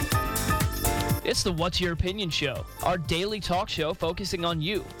It's the What's Your Opinion Show, our daily talk show focusing on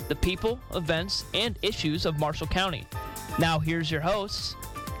you, the people, events, and issues of Marshall County. Now here's your hosts,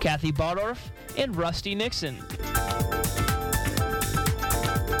 Kathy Bardorf and Rusty Nixon.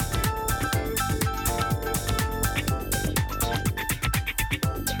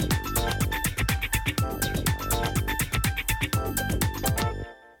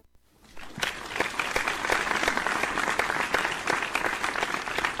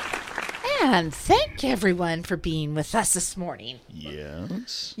 And thank everyone for being with us this morning.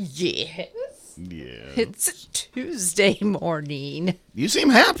 Yes. Yes. Yes. It's Tuesday morning. You seem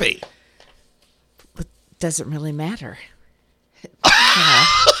happy. It doesn't really matter.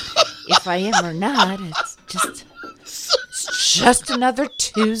 If I am or not, it's just another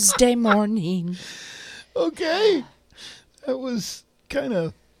Tuesday morning. Okay. That was kind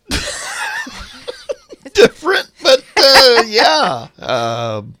of different, but yeah.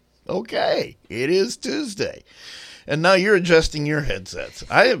 Okay. It is Tuesday. And now you're adjusting your headsets.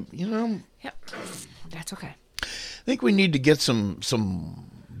 Yep. That's okay. I think we need to get some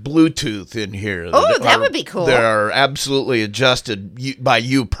Bluetooth in here. Oh, that would be cool. That are absolutely adjusted by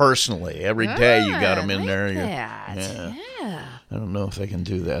you personally. Every day you got them in there. Yeah. I don't know if they can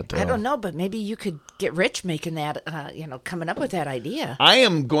do that, though. I don't know, but maybe you could get rich making that, coming up with that idea. I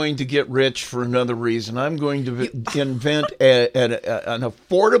am going to get rich for another reason. I'm going to invent an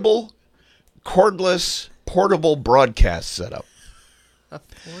affordable, cordless, portable broadcast setup.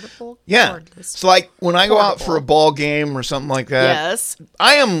 Affordable? Yeah. Cordless. It's like when I go out for a ball game or something like that. Yes.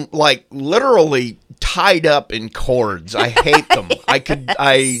 I am like literally tied up in cords. I hate them. I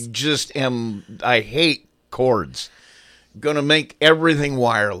hate cords. Gonna make everything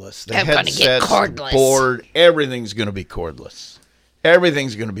wireless. The I'm gonna get headsets, cordless. board, everything's gonna be cordless.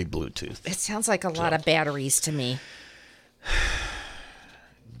 Everything's gonna be Bluetooth. It sounds like a lot of batteries to me.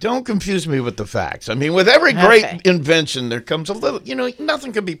 Don't confuse me with the facts. I mean, with every great invention, there comes a little,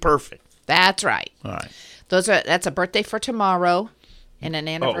 nothing can be perfect. That's right. All right. That's a birthday for tomorrow and an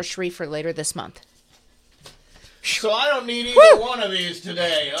anniversary for later this month. So I don't need either one of these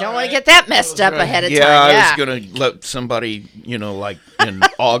today. Don't want to get that messed up ahead of time. I was going to let somebody, like in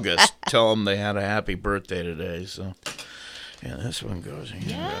August, tell them they had a happy birthday today. So, yeah, this one goes.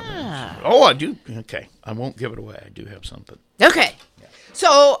 Yeah. Oh, I do. Okay. I won't give it away. I do have something. Okay.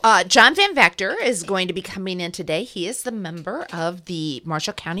 So John Van Vactor is going to be coming in today. He is the member of the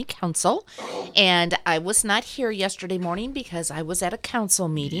Marshall County Council. And I was not here yesterday morning because I was at a council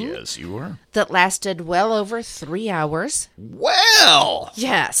meeting. Yes, you were. That lasted well over 3 hours. Well.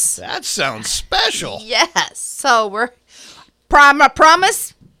 Yes. That sounds special. Yes. So we're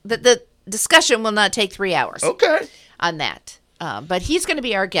promise that the discussion will not take 3 hours. Okay. On that. But he's going to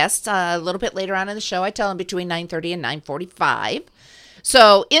be our guest a little bit later on in the show. I tell him between 9:30 and 9:45.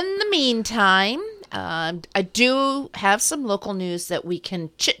 So in the meantime, I do have some local news that we can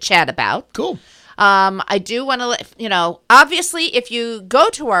chit-chat about. Cool. I do want to let, obviously if you go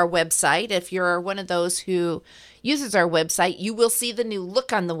to our website, if you're one of those who uses our website, you will see the new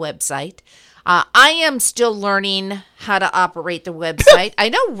look on the website. I am still learning how to operate the website. I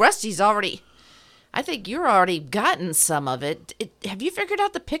know Rusty's I think you're already gotten some of it. Have you figured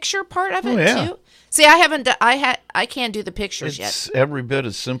out the picture part of it too? See, I haven't. I can't do the pictures yet. It's every bit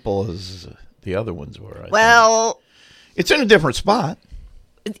as simple as the other ones were. I think. It's in a different spot.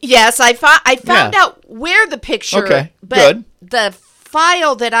 Yes, I found out where the picture. Okay, but good. The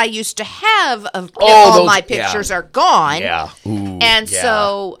file that I used to have of all my pictures are gone. Yeah. Ooh, and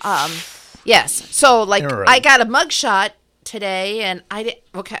so, yes. So, I got a mugshot today, and I did.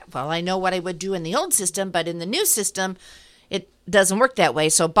 Okay, well, I know what I would do in the old system, but in the new system, it doesn't work that way.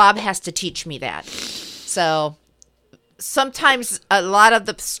 So Bob has to teach me that. So sometimes a lot of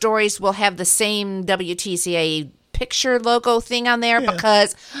the stories will have the same WTCA picture logo thing on there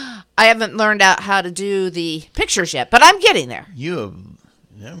because I haven't learned out how to do the pictures yet, but I'm getting there.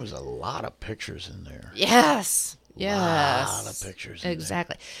 There was a lot of pictures in there. Yes. A lot of pictures in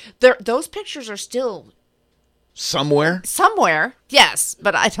exactly. Those pictures are still somewhere, yes,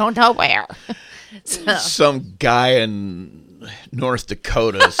 but I don't know where. So. Some guy in North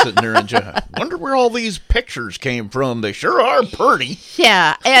Dakota sitting there and wonder where all these pictures came from. They sure are pretty.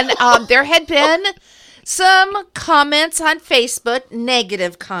 Yeah, and there had been some comments on Facebook,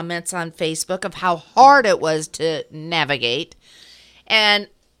 negative comments on Facebook of how hard it was to navigate. And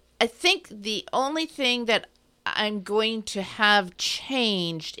I think the only thing that I'm going to have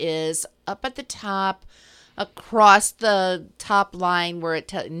changed is up at the top, across the top line where it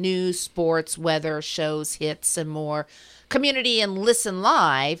tells news, sports, weather, shows, hits, and more, community and listen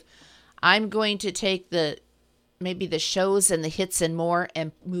live. I'm going to take the maybe the shows and the hits and more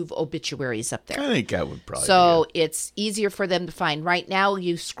and move obituaries up there. I think that would probably So it's easier for them to find. Right now,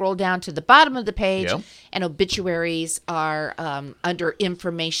 you scroll down to the bottom of the page, and obituaries are under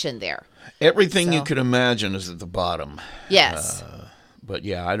information there. Everything you could imagine is at the bottom. Yes. But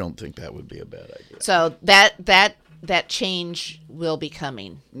yeah, I don't think that would be a bad idea. So that change will be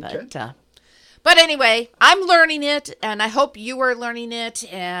coming. But anyway, I'm learning it, and I hope you are learning it.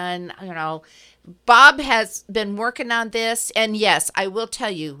 And, Bob has been working on this. And yes, I will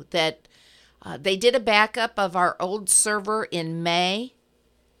tell you that they did a backup of our old server in May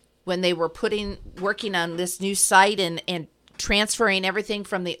when they were working on this new site and transferring everything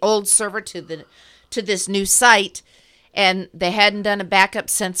from the old server to this new site. And they hadn't done a backup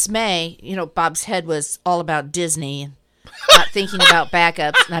since May. Bob's head was all about Disney and not thinking about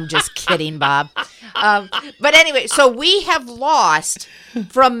backups. And I'm just kidding, Bob. But anyway, so we have lost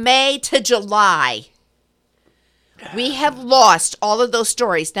from May to July. We have lost all of those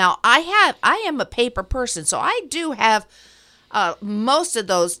stories. Now, I am a paper person, so I do have most of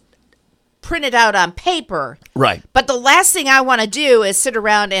those printed out on paper. Right. But the last thing I want to do is sit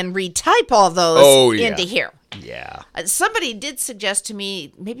around and retype all those into here. Yeah. Somebody did suggest to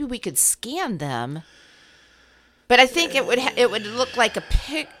me maybe we could scan them, but I think it would look like a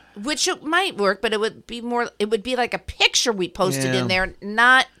pic, which it might work, but it would be like a picture we posted in there,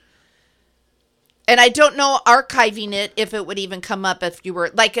 not. And I don't know archiving it if it would even come up if you were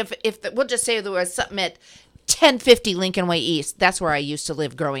like if we'll just say there was something at 1050 Lincoln Way East. That's where I used to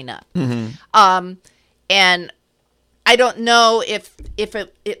live growing up. Mm-hmm. And I don't know if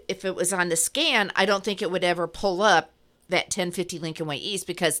it was on the scan. I don't think it would ever pull up that 1050 Lincoln Way East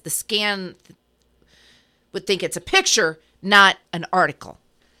because the scan would think it's a picture, not an article.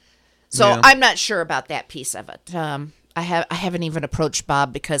 So I'm not sure about that piece of it. I haven't even approached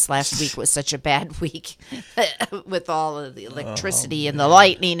Bob because last week was such a bad week with all of the electricity and the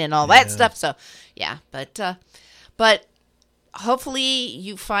lightning and all that stuff. So but hopefully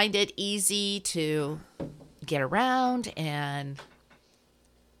you find it easy to get around and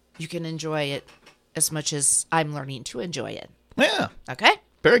you can enjoy it as much as I'm learning to enjoy it. Yeah. Okay?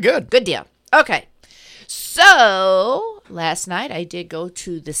 Very good. Good deal. Okay. So last night I did go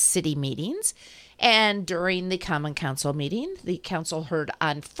to the city meetings, and during the Common Council meeting, the council heard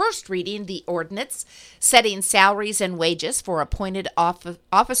on first reading the ordinance setting salaries and wages for appointed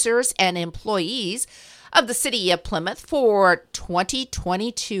officers and employees of the city of Plymouth for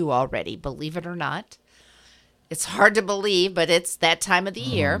 2022 already, believe it or not. It's hard to believe, but it's that time of the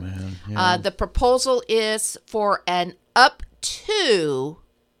year. Man, yeah. The proposal is for an up to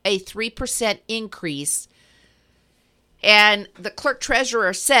a 3% increase. And the clerk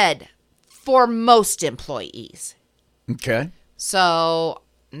treasurer said for most employees. Okay. So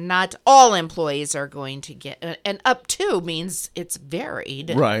not all employees are going to get, and up to means it's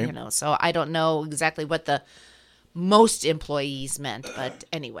varied. Right. So I don't know exactly what the most employees meant, but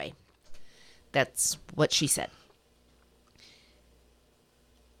anyway, that's what she said.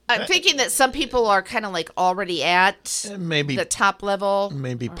 I'm thinking that some people are kind of like already at maybe the top level.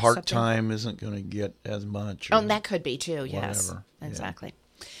 Maybe part-time isn't going to get as much. Oh, and that could be too, yes. Whatever. Exactly.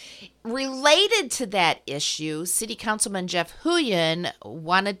 Yeah. Related to that issue, City Councilman Jeff Huyen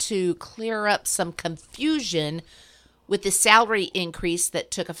wanted to clear up some confusion with the salary increase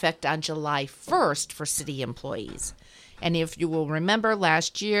that took effect on July 1st for city employees. And if you will remember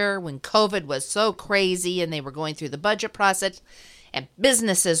last year when COVID was so crazy and they were going through the budget process, and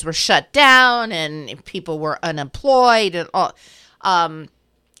businesses were shut down and people were unemployed and all, that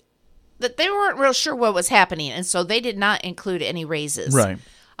they weren't real sure what was happening. And so they did not include any raises. Right.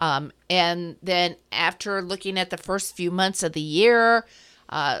 And then after looking at the first few months of the year,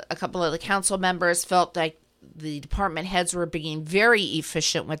 a couple of the council members felt like the department heads were being very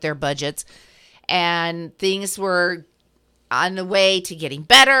efficient with their budgets and things were on the way to getting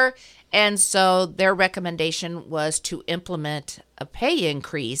better. And so their recommendation was to implement a pay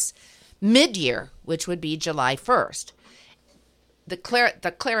increase mid-year, which would be July 1st. The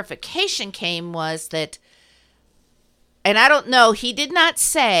clarification came was that, and I don't know, he did not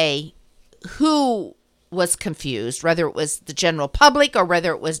say who was confused, whether it was the general public or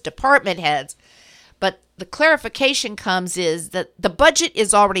whether it was department heads. But the clarification comes is that the budget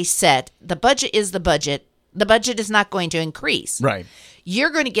is already set. The budget is the budget. The budget is not going to increase. Right.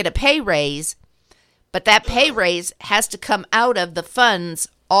 You're going to get a pay raise, but that pay raise has to come out of the funds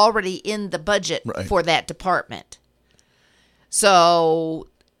already in the budget for that department. So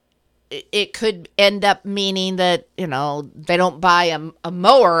it could end up meaning that, they don't buy a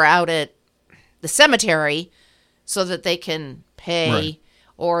mower out at the cemetery so that they can pay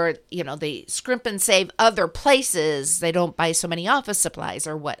or, they scrimp and save other places. They don't buy so many office supplies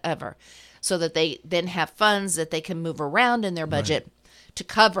or whatever, so that they then have funds that they can move around in their budget to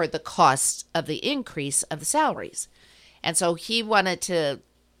cover the cost of the increase of the salaries. And so he wanted to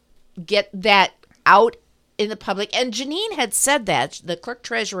get that out in the public. And Janine had said that, the clerk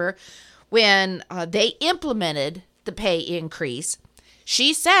treasurer, when they implemented the pay increase,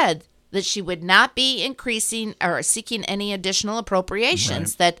 she said that she would not be increasing or seeking any additional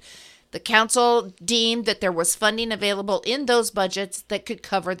appropriations, that the council deemed that there was funding available in those budgets that could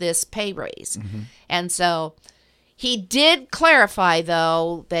cover this pay raise. And so he did clarify,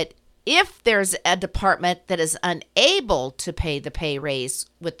 though, that if there's a department that is unable to pay the pay raise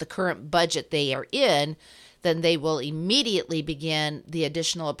with the current budget they are in, then they will immediately begin the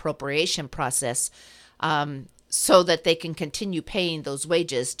additional appropriation process, so that they can continue paying those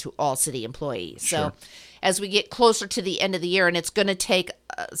wages to all city employees. Sure. So as we get closer to the end of the year, and it's going to take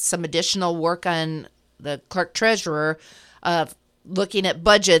some additional work on the clerk treasurer of looking at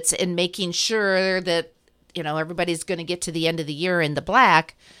budgets and making sure that, everybody's going to get to the end of the year in the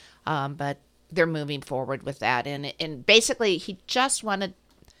black, but they're moving forward with that. And basically, he just wanted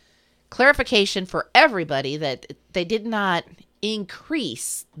clarification for everybody that they did not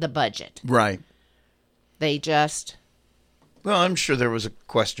increase the budget. Right. They just... Well, I'm sure there was a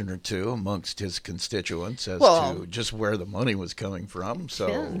question or two amongst his constituents as to just where the money was coming from.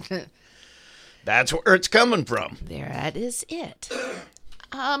 So that's where it's coming from. That is it.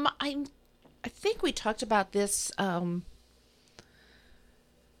 I think we talked about this.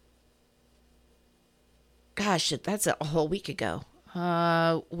 Gosh, that's a whole week ago.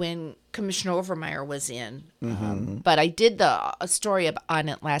 When Commissioner Overmeyer was in. But I did a story on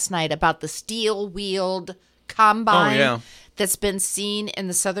it last night about the steel-wheeled combine that's been seen in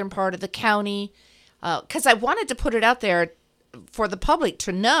the southern part of the county. Because I wanted to put it out there for the public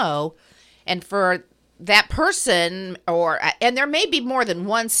to know, and for that person, and there may be more than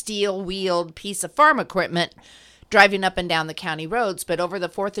one steel-wheeled piece of farm equipment driving up and down the county roads. But over the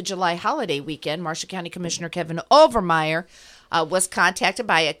 4th of July holiday weekend, Marshall County Commissioner Kevin Overmeyer was contacted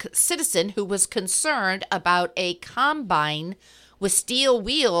by a citizen who was concerned about a combine with steel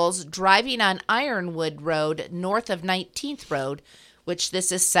wheels driving on Ironwood Road north of 19th Road, which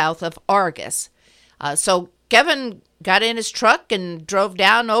this is south of Argus. So Kevin got in his truck and drove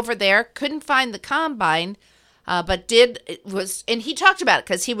down over there, couldn't find the combine, but and he talked about it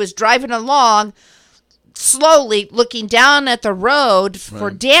because he was driving along slowly looking down at the road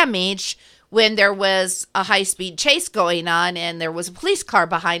for damage when there was a high-speed chase going on and there was a police car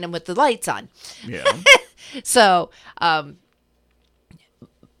behind him with the lights on. Yeah. So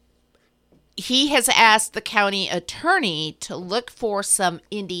he has asked the county attorney to look for some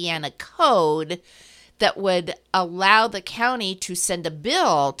Indiana code that would allow the county to send a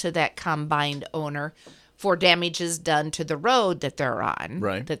bill to that combined owner for damages done to the road that they're on,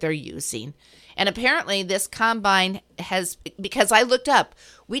 that they're using. And apparently this combine has, because I looked up,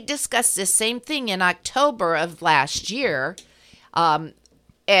 we discussed this same thing in October of last year. And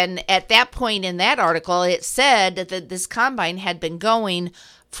at that point in that article, it said that this combine had been going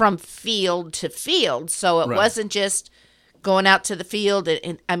from field to field. So it wasn't just going out to the field.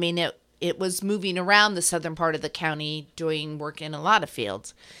 It was moving around the southern part of the county doing work in a lot of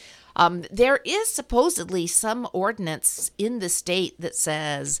fields. There is supposedly some ordinance in the state that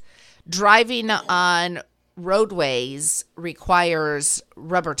says driving on roadways requires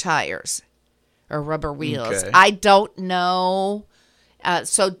rubber tires or rubber wheels. Okay. I don't know.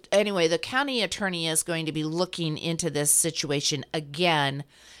 So anyway, the county attorney is going to be looking into this situation again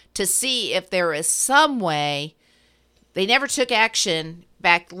to see if there is some way. They never took action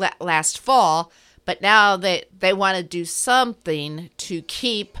back last fall, but now they want to do something to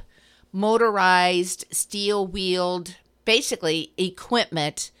keep motorized, steel-wheeled, basically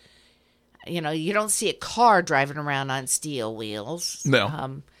equipment. You don't see a car driving around on steel wheels.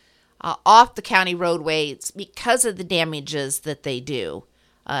 No. Off the county roadways because of the damages that they do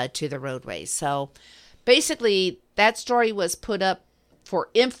to the roadways. So basically, that story was put up for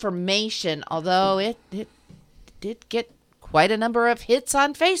information, although it did get quite a number of hits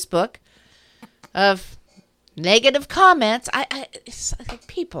on Facebook of negative comments. It's like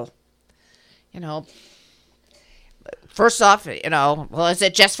people, first off, well, is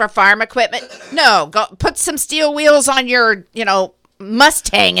it just for farm equipment? No, go put some steel wheels on your,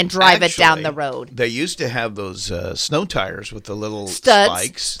 Mustang and drive it down the road. They used to have those snow tires with the little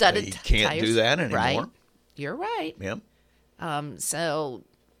spikes. Studded they can't tires. Do that anymore. Right. You're right. Yep. So,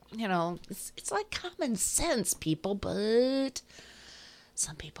 it's like common sense, people, but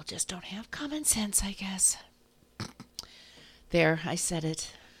some people just don't have common sense, I guess. There, I said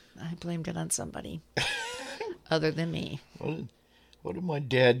it. I blamed it on somebody other than me. What did my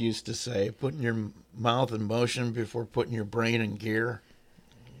dad used to say? Putting your mouth in motion before putting your brain in gear.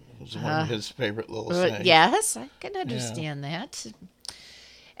 It was one of his favorite little sayings. Yes, I can understand that.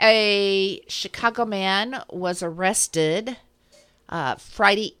 A Chicago man was arrested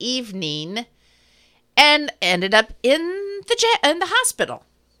Friday evening and ended up in the hospital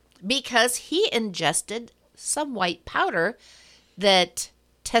because he ingested some white powder that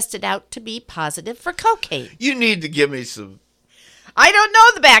tested out to be positive for cocaine. You need to give me some. I don't know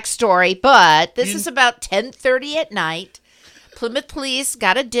the backstory, but this is about 10:30 at night. Plymouth police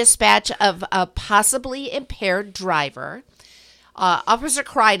got a dispatch of a possibly impaired driver. Officer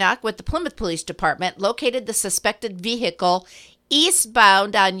Krynock with the Plymouth Police Department located the suspected vehicle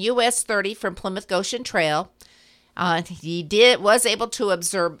eastbound on US 30 from Plymouth Goshen Trail. He was able to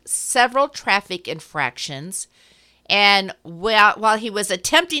observe several traffic infractions. And while he was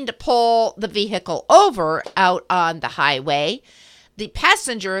attempting to pull the vehicle over out on the highway, the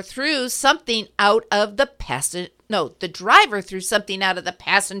passenger threw something out of the the driver threw something out of the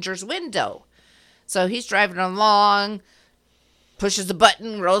passenger's window. So he's driving along, pushes a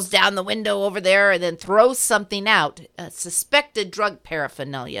button, rolls down the window over there, and then throws something out. Suspected drug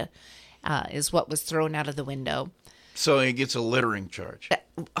paraphernalia is what was thrown out of the window. So he gets a littering charge.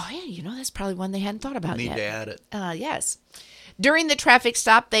 That's probably one they hadn't thought about yet. Need to add it. Yes. During the traffic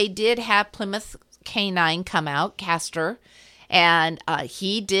stop, they did have Plymouth Canine come out, Castor, and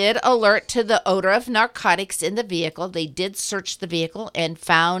he did alert to the odor of narcotics in the vehicle. They did search the vehicle and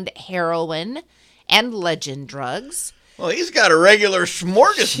found heroin and legend drugs. Well, he's got a regular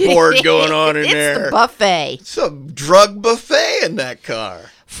smorgasbord going on in there. It's the buffet. It's a drug buffet in that car.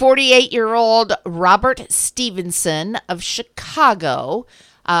 48-year-old Robert Stevenson of Chicago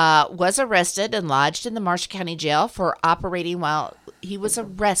was arrested and lodged in the Marshall County Jail for operating while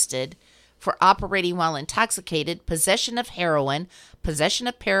intoxicated, possession of heroin, possession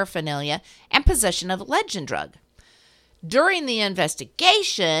of paraphernalia, and possession of a legend drug. During the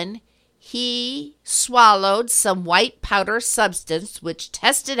investigation, he swallowed some white powder substance which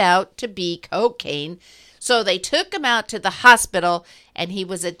tested out to be cocaine. So they took him out to the hospital, and he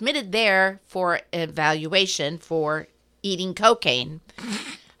was admitted there for evaluation for eating cocaine.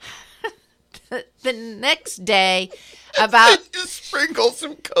 The next day, just sprinkle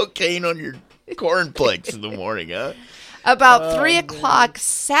some cocaine on your cornflakes in the morning, huh? About 3 o'clock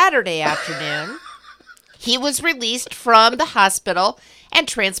Saturday afternoon, he was released from the hospital and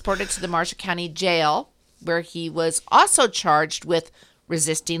transported to the Marshall County Jail, where he was also charged with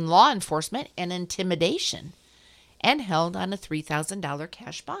resisting law enforcement and intimidation, and held on a $3,000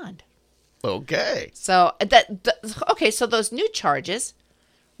 cash bond. Okay. So so those new charges,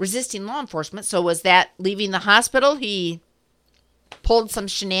 resisting law enforcement. So was that leaving the hospital? He pulled some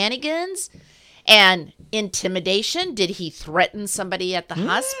shenanigans, and intimidation. Did he threaten somebody at the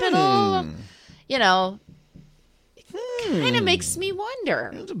hospital? Kind of makes me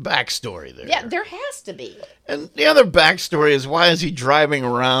wonder. There's a backstory there. Yeah, there has to be. And the other backstory is, why is he driving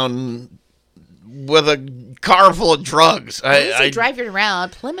around with a car full of drugs? Why is he driving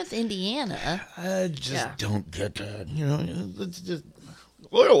around Plymouth, Indiana? I just don't get that. Let's just...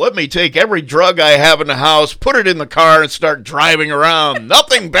 Well, let me take every drug I have in the house, put it in the car, and start driving around.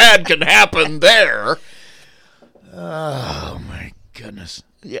 Nothing bad can happen there. Oh, my goodness.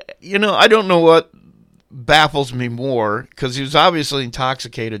 Yeah, I don't know what baffles me more, because he was obviously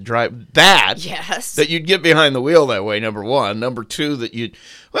intoxicated that you'd get behind the wheel that way, number one. Number two, that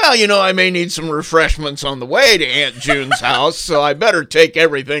I may need some refreshments on the way to Aunt June's house, so I better take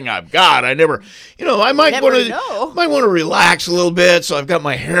everything I've got. I might want to relax a little bit, so I've got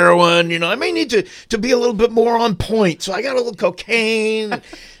my heroin. I may need to be a little bit more on point, so I got a little cocaine.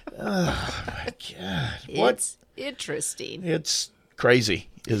 Oh my God. It's interesting. It's crazy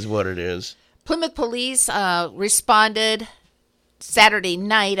is what it is. Plymouth police responded Saturday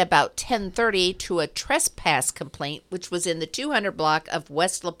night about 10:30 to a trespass complaint, which was in the 200 block of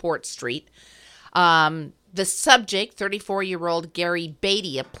West LaPorte Street. The subject, 34-year-old Gary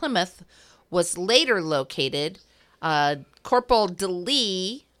Beatty of Plymouth, was later located. Corporal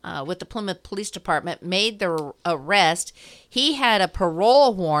DeLee with the Plymouth Police Department made the arrest. He had a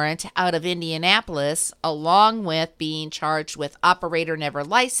parole warrant out of Indianapolis, along with being charged with operator never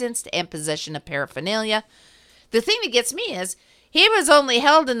licensed and possession of paraphernalia. The thing that gets me is he was only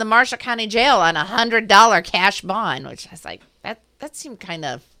held in the Marshall County Jail on a $100 cash bond, which I was like, that seemed kind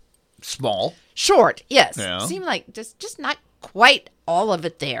of small, short. Yes, yeah. Seemed like just not quite all of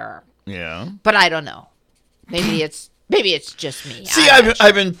it there. Yeah, but I don't know. Maybe it's just me. See,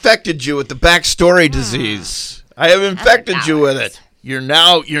 I've infected you with the backstory disease. I have infected you with it. You're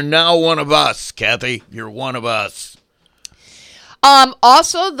now one of us, Kathy. You're one of us.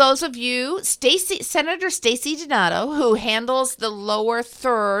 Also, those of you, Senator Stacey Donato, who handles the lower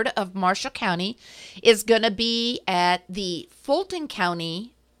third of Marshall County, is going to be at the Fulton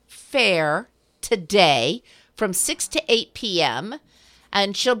County Fair today from 6 to 8 p.m.,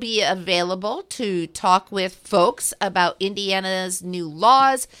 and she'll be available to talk with folks about Indiana's new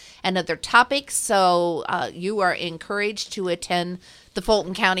laws and other topics. So you are encouraged to attend the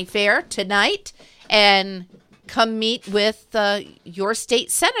Fulton County Fair tonight and come meet with your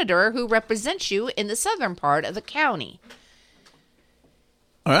state senator who represents you in the southern part of the county.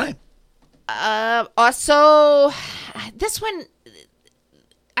 All right. Also, this one,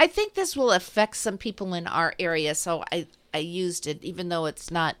 I think this will affect some people in our area, so I used it, even though it's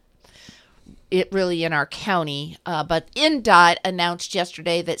not really in our county. But NDOT announced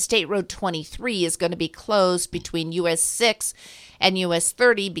yesterday that State Road 23 is going to be closed between US 6 and US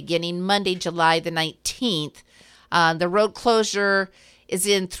 30 beginning Monday, July the 19th. The road closure is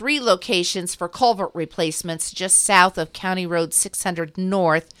in 3 locations for culvert replacements just south of County Road 600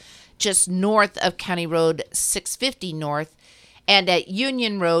 North, just north of County Road 650 North, and at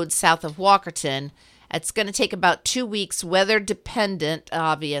Union Road south of Walkerton. It's going to take about 2 weeks, weather dependent,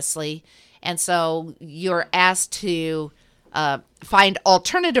 obviously. And so you're asked to find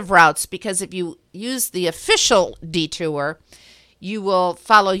alternative routes, because if you use the official detour, you will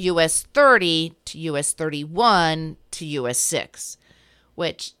follow US 30 to US 31 to US 6,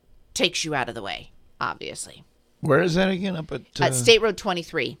 which takes you out of the way, obviously. Where is that again? Up at State Road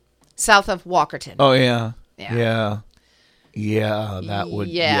 23, south of Walkerton. Oh, yeah. Yeah, that would.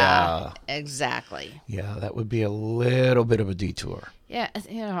 Yeah, exactly. Yeah, that would be a little bit of a detour. Yeah,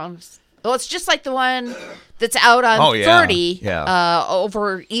 well, it's just like the one that's out on 30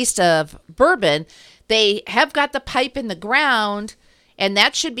 over east of Bourbon. They have got the pipe in the ground, and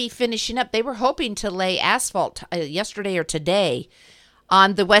that should be finishing up. They were hoping to lay asphalt yesterday or today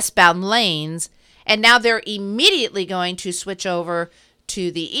on the westbound lanes, and now they're immediately going to switch over to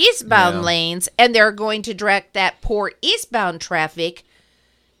the eastbound lanes, and they're going to direct that poor eastbound traffic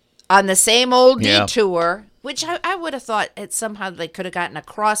on the same old detour, which I would have thought somehow they could have gotten a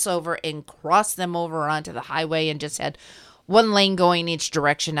crossover and crossed them over onto the highway and just had one lane going each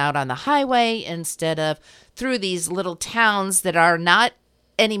direction out on the highway instead of through these little towns that are not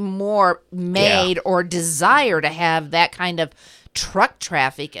anymore made or desire to have that kind of truck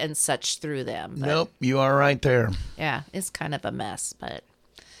traffic and such through them. But, nope, you are right there. Yeah, it's kind of a mess, but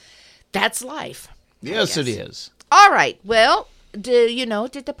that's life. Yes, it is. All right. Well,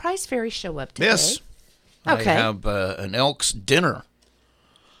 did the Price Fairy show up today? Yes. Okay. I have an Elks dinner.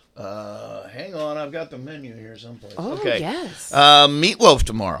 Hang on, I've got the menu here someplace. Oh, okay. yes. Meatloaf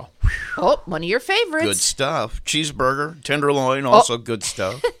tomorrow. Oh, one of your favorites. Good stuff. Cheeseburger, tenderloin, also good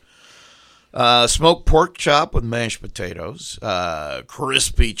stuff. Smoked pork chop with mashed potatoes.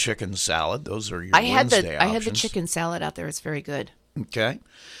 Crispy chicken salad. Those are your Wednesday options. I had the chicken salad out there. It's very good. Okay.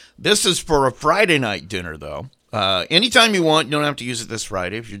 This is for a Friday night dinner, though. Anytime you want. You don't have to use it this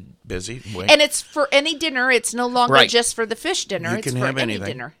Friday if you're busy. Wait. And it's for any dinner. It's no longer just for the fish dinner. You can it's have for anything.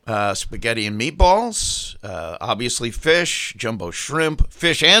 Any dinner. Spaghetti and meatballs. Obviously fish, jumbo shrimp,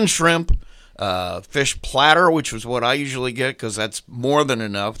 fish and shrimp. Fish platter, which is what I usually get because that's more than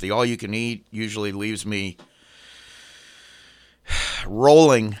enough. The all-you-can-eat usually leaves me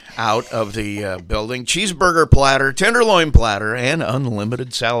rolling out of the building. Cheeseburger platter, tenderloin platter, and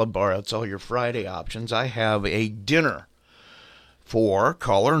unlimited salad bar. That's all your Friday options. I have a dinner for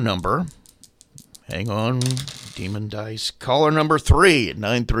caller number, hang on, Demon Dice, caller number 3 at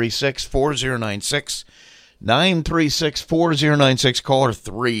 936-4096. 936-4096, caller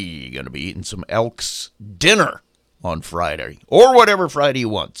 3. Going to be eating some Elks dinner on Friday, or whatever Friday you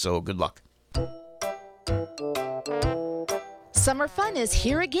want, so good luck. Summer fun is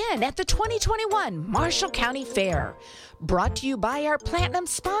here again at the 2021 Marshall County Fair. Brought to you by our platinum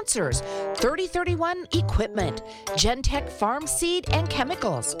sponsors, 3031 Equipment, Gentech Farm Seed and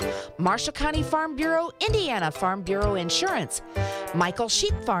Chemicals, Marshall County Farm Bureau, Indiana Farm Bureau Insurance, Michael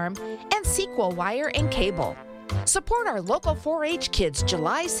Sheep Farm, and Sequel Wire and Cable. Support our local 4-H kids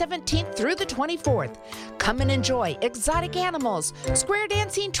July 17th through the 24th. Come and enjoy exotic animals, square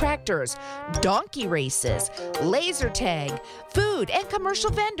dancing tractors, donkey races, laser tag, food and commercial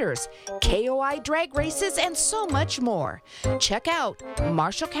vendors, KOI drag races, and so much more. Check out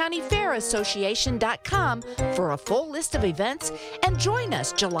MarshallCountyFairAssociation.com for a full list of events and join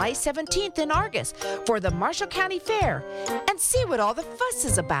us July 17th in Argus for the Marshall County Fair and see what all the fuss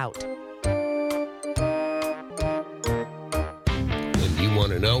is about.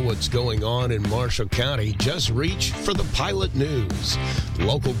 want to know what's going on in Marshall County, just reach for the Pilot News.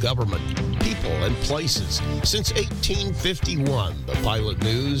 Local government, people, and places. Since 1851, the Pilot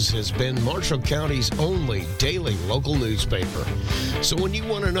News has been Marshall County's only daily local newspaper. So when you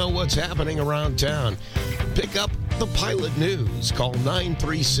want to know what's happening around town, pick up the Pilot News. Call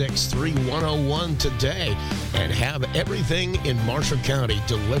 936-3101 today and have everything in Marshall County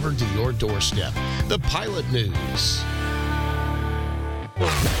delivered to your doorstep. The Pilot News.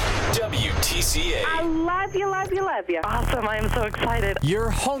 WTCA. I love you, love you, love you. Awesome. I am so excited.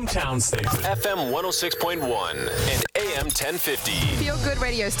 Your hometown station. FM 106.1 and AM 1050. Feel good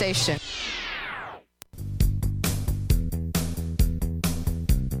radio station.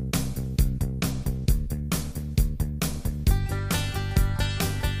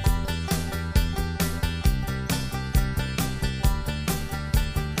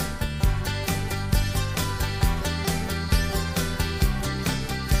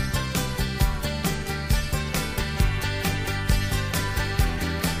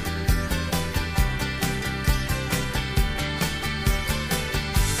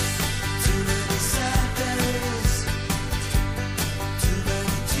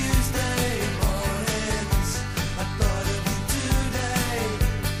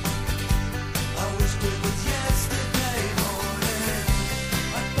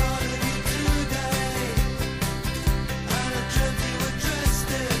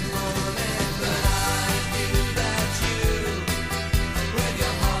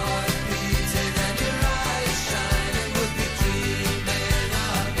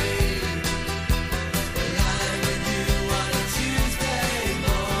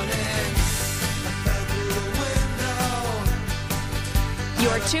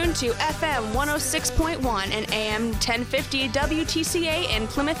 Tuned to FM 106.1 and AM 1050 WTCA in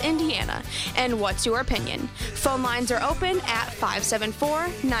Plymouth, Indiana. And what's your opinion? Phone lines are open at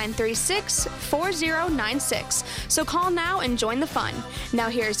 574-936-4096. So call now and join the fun. Now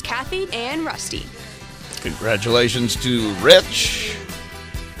here's Kathy and Rusty. Congratulations to Rich.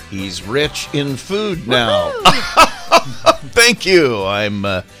 He's rich in food now. Thank you. I'm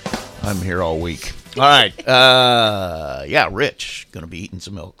here all week. All right. Rich. Going to be eating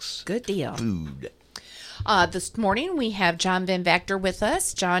some Elks. Good deal. Food. This morning we have John Van Vactor with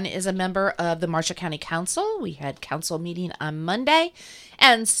us. John is a member of the Marshall County Council. We had council meeting on Monday.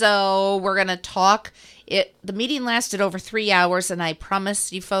 And so we're going to talk. The meeting lasted over 3 hours, and I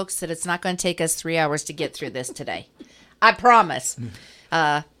promise you folks that it's not going to take us 3 hours to get through this today. I promise.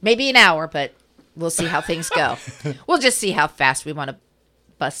 Maybe an hour, but we'll see how things go. We'll just see how fast we want to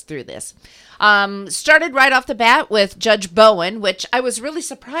bust through this. Started right off the bat with Judge Bowen, which I was really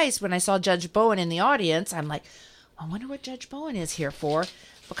surprised when I saw Judge Bowen in the audience. I'm like, I wonder what Judge Bowen is here for,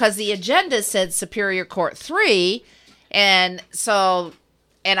 because the agenda said Superior Court 3, and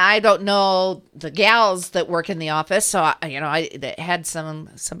I don't know the gals that work in the office, so I that had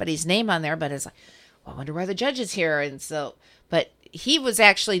somebody's name on there, but it's like, well, I wonder why the judge is here, and so, but he was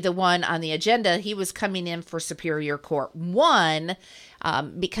actually the one on the agenda. He was coming in for Superior Court 1,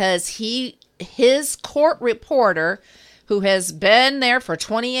 because his court reporter, who has been there for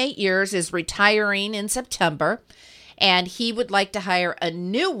 28 years, is retiring in September, and he would like to hire a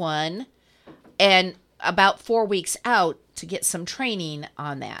new one and about 4 weeks out to get some training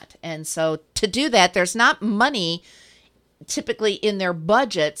on that. And so to do that, there's not money typically in their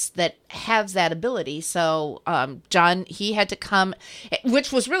budgets that has that ability. So John, he had to come,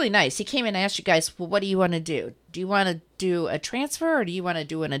 which was really nice. He came and asked you guys, well, what do you want to do? Do you want to do a transfer, or do you want to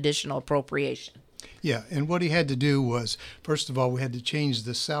do an additional appropriation? Yeah, and what he had to do was, first of all, we had to change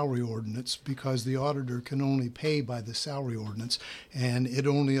the salary ordinance, because the auditor can only pay by the salary ordinance, and it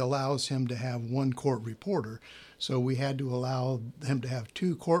only allows him to have one court reporter. So we had to allow him to have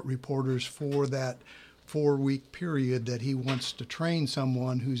 2 court reporters for that 4-week period that he wants to train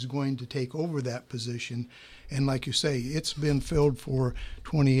someone who's going to take over that position. And like you say, it's been filled for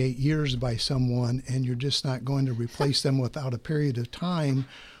 28 years by someone, and you're just not going to replace them without a period of time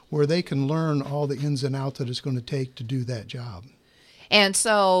where they can learn all the ins and outs that it's going to take to do that job. And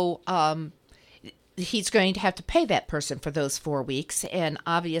so he's going to have to pay that person for those 4 weeks. And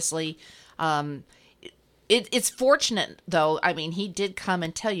obviously, it's fortunate, though. I mean, he did come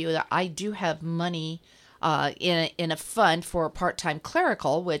and tell you that I do have money in a fund for a part-time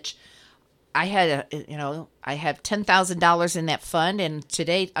clerical, which I had, I have $10,000 in that fund, and to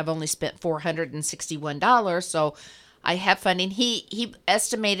date I've only spent $461. So I have funding. He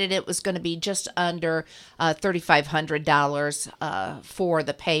estimated it was going to be just under $3,500 for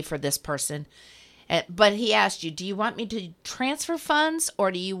the pay for this person. But he asked you, do you want me to transfer funds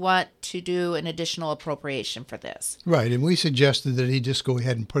or do you want to do an additional appropriation for this? Right, and we suggested that he just go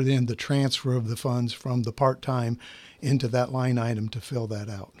ahead and put in the transfer of the funds from the part-time into that line item to fill that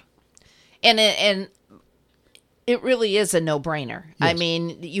out. And it really is a no-brainer. Yes. I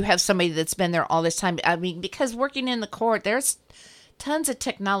mean, you have somebody that's been there all this time. I mean, because working in the court, there's tons of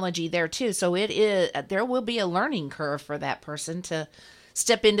technology there too. So there will be a learning curve for that person to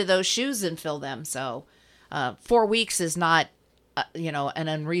step into those shoes and fill them. So 4 weeks is not, an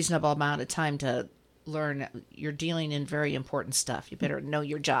unreasonable amount of time to learn. You're dealing in very important stuff. You better know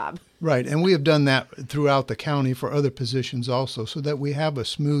your job. Right, and we have done that throughout the county for other positions also, so that we have a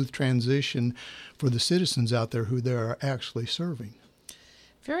smooth transition for the citizens out there who they are actually serving.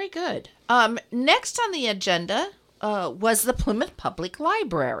 Very good. Next on the agenda was the Plymouth Public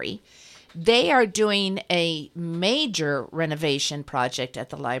Library. They are doing a major renovation project at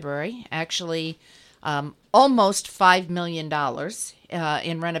the library, actually almost $5 million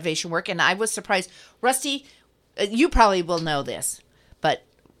in renovation work. And I was surprised. Rusty, you probably will know this, but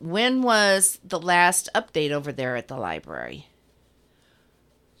when was the last update over there at the library?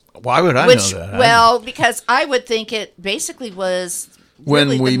 Why would I know that? Well, because I would think it basically was when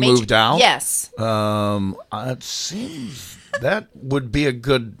really we moved out. Yes. It seems that would be a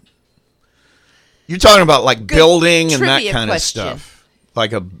good. You're talking about like building and that kind of stuff,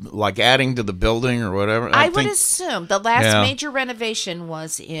 like adding to the building or whatever. I would assume the last major renovation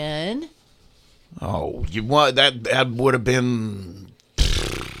was in. Oh, that would have been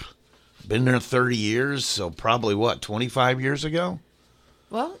there 30 years, so probably 25 years ago.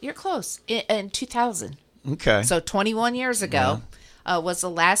 Well, you're close. In 2000. Okay. So 21 years ago was the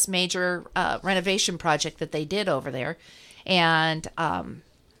last major renovation project that they did over there. And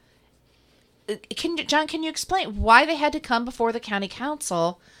John, can you explain why they had to come before the county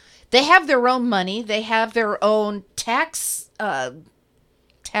council? They have their own money. They have their own tax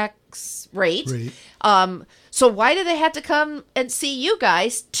rate. So why do they have to come and see you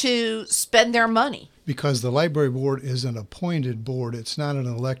guys to spend their money? Because the library board is an appointed board. It's not an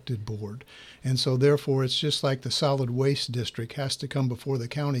elected board. And so therefore it's just like the solid waste district has to come before the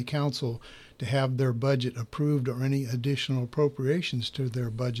county council to have their budget approved or any additional appropriations to their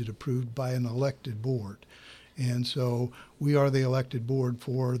budget approved by an elected board. And so we are the elected board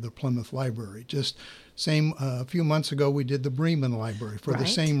for the Plymouth Library. Just a few months ago we did the Bremen Library for the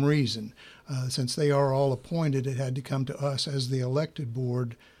same reason. Since they are all appointed, it had to come to us as the elected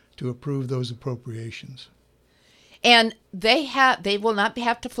board to approve those appropriations. And they will not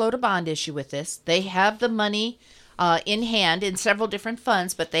have to float a bond issue with this. They have the money in hand in several different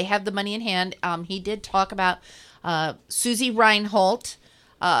funds, but they have the money in hand. He did talk about Susie Reinhold,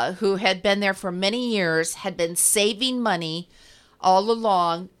 who had been there for many years, had been saving money all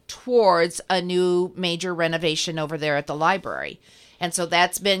along towards a new major renovation over there at the library. And so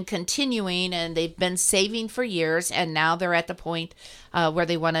that's been continuing, and they've been saving for years, and now they're at the point where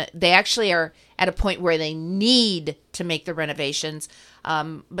they actually are at a point where they need to make the renovations,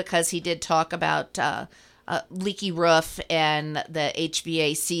 because he did talk about leaky roof and the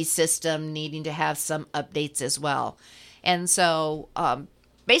HVAC system needing to have some updates as well. And so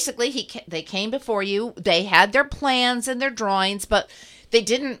basically they came before you. They had their plans and their drawings, but they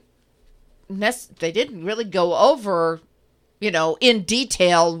didn't really go over in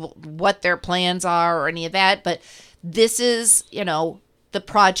detail what their plans are or any of that. But this is, the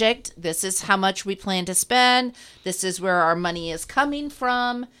project. This is how much we plan to spend. This is where our money is coming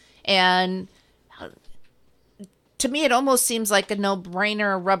from. And to me, it almost seems like a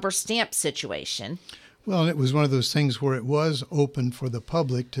no-brainer rubber stamp situation. Well, it was one of those things where it was open for the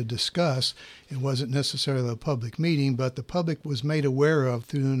public to discuss. It wasn't necessarily a public meeting, but the public was made aware of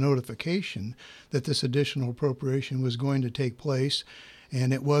through the notification that this additional appropriation was going to take place.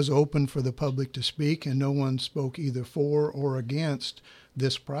 And it was open for the public to speak, and no one spoke either for or against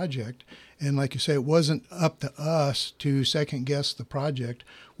this project. And like you say, it wasn't up to us to second guess the project.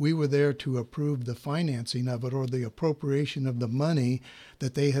 We were there to approve the financing of it or the appropriation of the money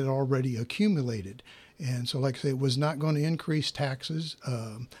that they had already accumulated. And so, like I say, it was not going to increase taxes.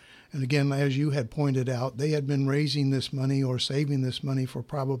 And again, as you had pointed out, they had been raising this money or saving this money for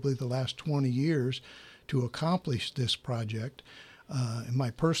probably the last 20 years to accomplish this project. In my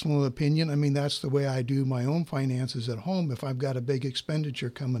personal opinion, that's the way I do my own finances at home. If I've got a big expenditure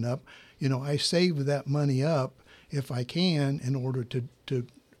coming up, I save that money up if I can in order to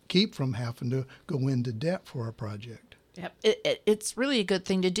keep from having to go into debt for a project. Yep. It's really a good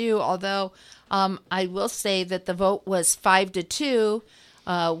thing to do, although I will say that the vote was 5-2,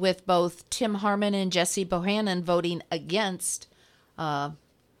 with both Tim Harmon and Jesse Bohannon voting against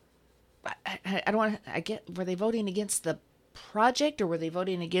I don't want to, were they voting against the project, or were they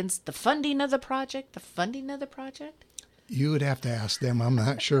voting against the funding of the project? You would have to ask them. I'm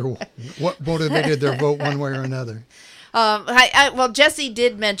not sure what motivated their vote one way or another. Well, Jesse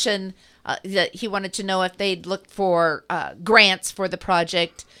did mention that he wanted to know if they'd looked for grants for the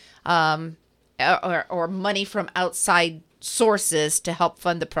project, or money from outside sources to help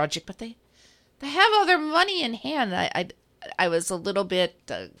fund the project, but they have all their money in hand. I was a little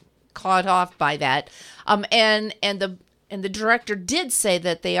bit caught off by that, and the director did say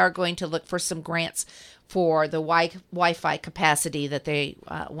that they are going to look for some grants for the Wi-Fi capacity that they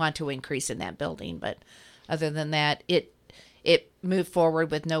want to increase in that building. But other than that, it moved forward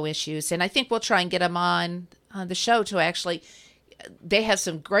with no issues. And I think we'll try and get them on the show to actually, they have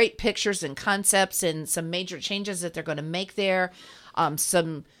some great pictures and concepts and some major changes that they're going to make there.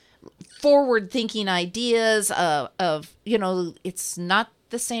 Some forward-thinking ideas of, it's not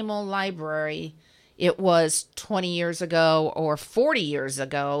the same old library it was 20 years ago or 40 years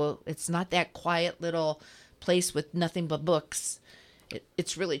ago. It's not that quiet little place with nothing but books.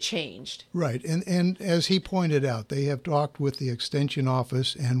 It's really changed. Right. And as he pointed out, they have talked with the Extension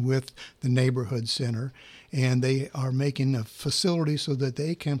Office and with the Neighborhood Center, and they are making a facility so that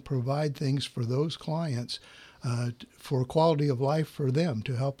they can provide things for those clients for quality of life for them,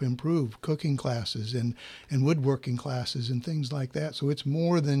 to help improve cooking classes and woodworking classes and things like that. So it's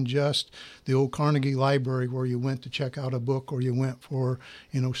more than just the old Carnegie Library where you went to check out a book or you went for,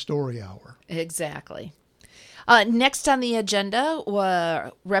 story hour. Exactly. Next on the agenda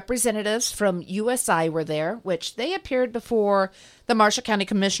were representatives from USI were there, which they appeared before the Marshall County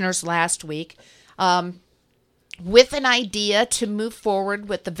Commissioners last week with an idea to move forward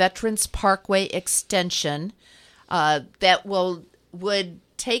with the Veterans Parkway extension that would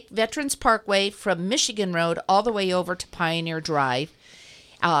take Veterans Parkway from Michigan Road all the way over to Pioneer Drive.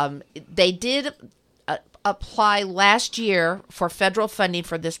 They did apply last year for federal funding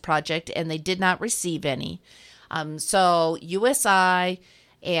for this project, and they did not receive any. So USI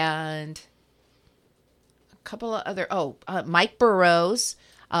and a couple of other, Mike Burrows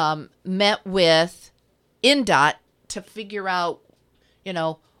met with INDOT to figure out,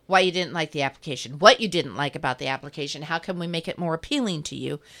 why you didn't like the application, what you didn't like about the application, how can we make it more appealing to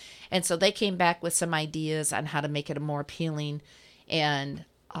you? And so they came back with some ideas on how to make it more appealing. And,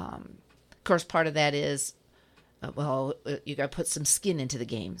 of course, part of that is, you got to put some skin into the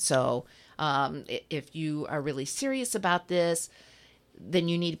game. So if you are really serious about this, then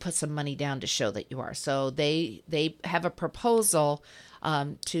you need to put some money down to show that you are. So they have a proposal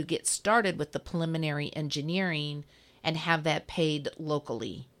to get started with the preliminary engineering and have that paid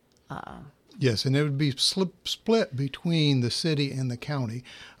locally. Yes, and it would be split between the city and the county.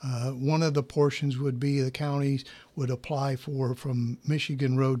 One of the portions would be the counties would apply for from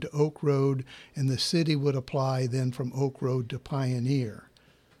Michigan Road to Oak Road, and the city would apply then from Oak Road to Pioneer.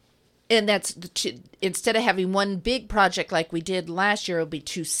 And that's instead of having one big project like we did last year, it would be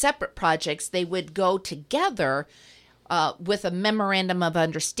two separate projects. They would go together with a memorandum of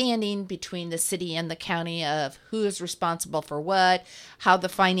understanding between the city and the county of who is responsible for what, how the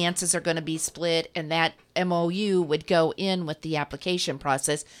finances are going to be split, and that MOU would go in with the application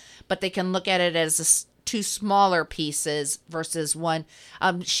process. But they can look at it as two smaller pieces versus one.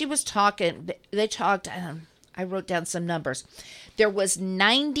 They talked, I wrote down some numbers. There was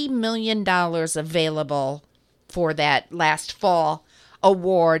 $90 million available for that last fall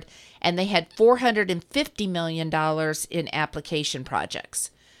award, and they had $450 million in application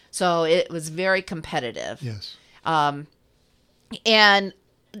projects. So it was very competitive. Yes. And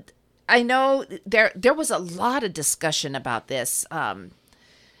I know there was a lot of discussion about this.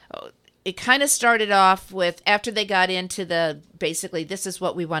 It kind of started off with, after they got into basically, this is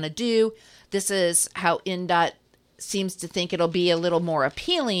what we want to do. This is how INDOT seems to think it'll be a little more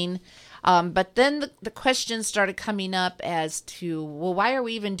appealing. But then the questions started coming up as to, well, why are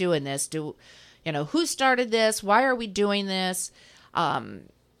we even doing this? Who started this? Why are we doing this?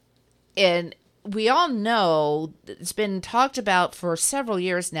 And we all know, it's been talked about for several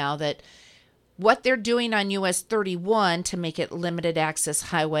years now, that what they're doing on US 31 to make it limited access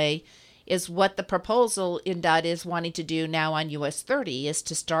highway is what the proposal INDOT is wanting to do now on US 30, is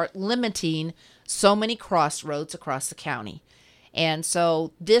to start limiting so many crossroads across the county. And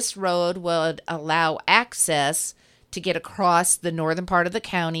so this road would allow access to get across the northern part of the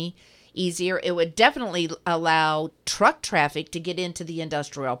county easier. It would definitely allow truck traffic to get into the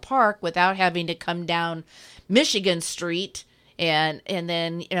industrial park without having to come down Michigan Street and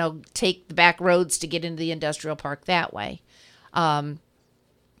then, take the back roads to get into the industrial park that way.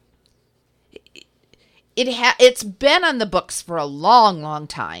 It's been on the books for a long, long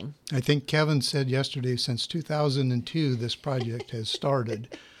time. I think Kevin said yesterday, since 2002, this project has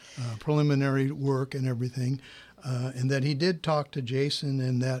started, preliminary work and everything, and that he did talk to Jason,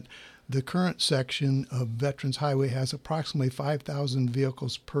 and that the current section of Veterans Highway has approximately 5,000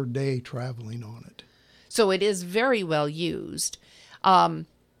 vehicles per day traveling on it. So it is very well used.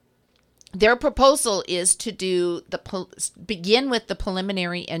 Their proposal is to begin with the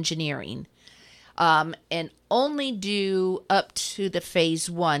preliminary engineering, and only do up to the phase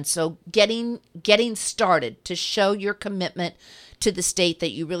 1. So getting started to show your commitment to the state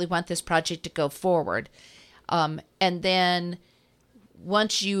that you really want this project to go forward. And then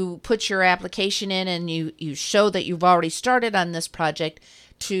once you put your application in and you show that you've already started on this project,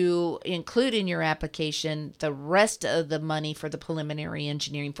 to include in your application the rest of the money for the preliminary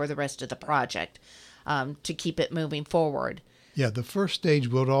engineering for the rest of the project, to keep it moving forward. Yeah, the first stage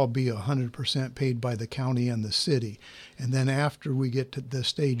will all be 100% paid by the county and the city. And then after we get to the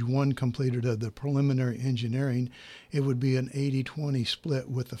stage 1 completed of the preliminary engineering, it would be an 80-20 split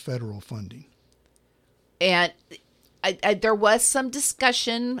with the federal funding. And there was some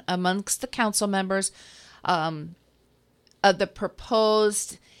discussion amongst the council members of the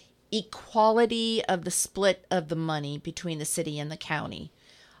proposed equality of the split of the money between the city and the county.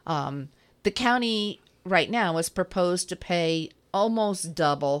 The county right now is proposed to pay almost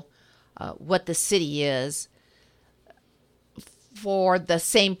double what the city is for the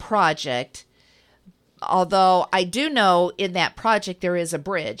same project. Although I do know in that project there is a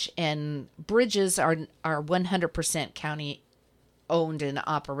bridge, and bridges are 100% county owned and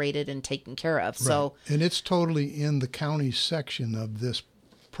operated and taken care of. Right. So, and it's totally in the county section of this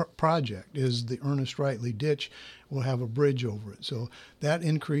project. Is the Ernest Wrightley ditch will have a bridge over it. So that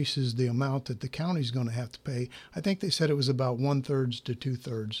increases the amount that the county's going to have to pay. I think they said it was about 1/3 to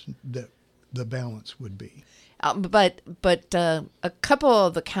 2/3 that the balance would be. But a couple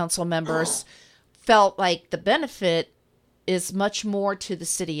of the council members felt like the benefit is much more to the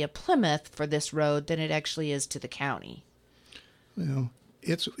city of Plymouth for this road than it actually is to the county. You know,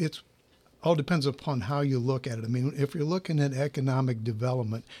 it's all depends upon how you look at it. I mean, if you're looking at economic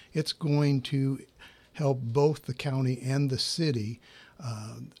development, it's going to help both the county and the city.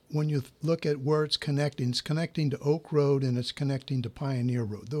 When you look at where it's connecting to Oak Road and it's connecting to Pioneer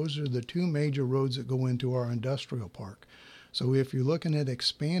Road. Those are the two major roads that go into our industrial park. So if you're looking at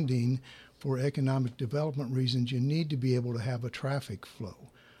expanding for economic development reasons, you need to be able to have a traffic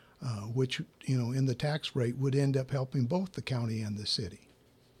flow, which, you know, in the tax rate would end up helping both the county and the city.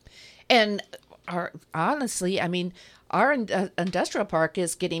 And honestly, I mean, our industrial park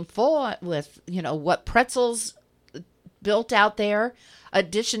is getting full with, you know, what Pretzel's built out there,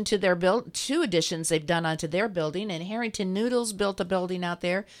 addition to their two additions they've done onto their building, and Harrington Noodles built a building out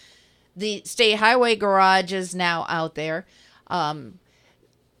there. The State Highway Garage is now out there. I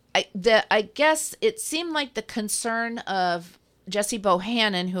guess it seemed like the concern of Jesse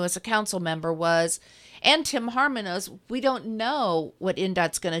Bohannon, who is a council member, was, and Tim Harmon is, we don't know what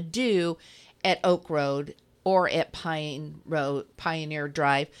INDOT's going to do at Oak Road or at Pioneer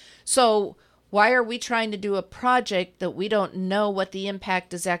Drive. So why are we trying to do a project that we don't know what the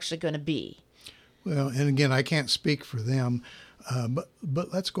impact is actually going to be? Well, and again, I can't speak for them,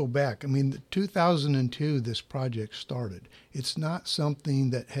 but let's go back. I mean, 2002, this project started. It's not something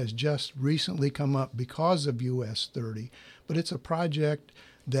that has just recently come up because of US 30, but it's a project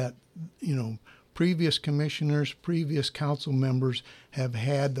that, you know, previous commissioners, previous council members have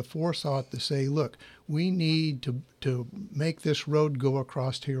had the forethought to say, look, we need to make this road go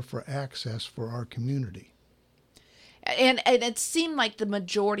across here for access for our community. And it seemed like the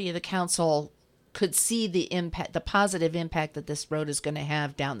majority of the council could see the impact, the positive impact that this road is going to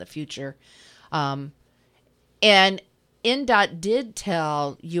have down the future. And INDOT did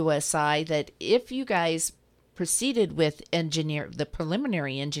tell USI that if you guys proceeded with the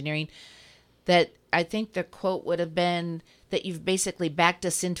preliminary engineering, that I think the quote would have been that you've basically backed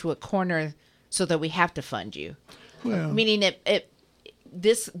us into a corner so that we have to fund you. Well, meaning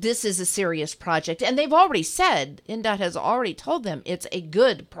this is a serious project. And they've already said, INDOT has already told them it's a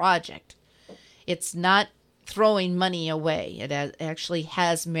good project. It's not throwing money away. It actually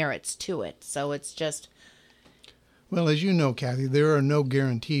has merits to it. So it's just... Well, as you know, Kathy, there are no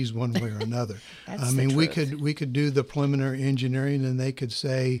guarantees one way or another. I mean, we could do the preliminary engineering and they could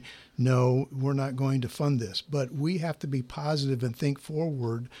say, no, we're not going to fund this. But we have to be positive and think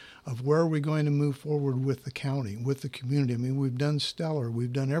forward of where are we going to move forward with the county, with the community. I mean, we've done stellar.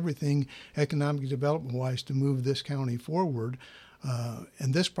 We've done everything economic development-wise to move this county forward.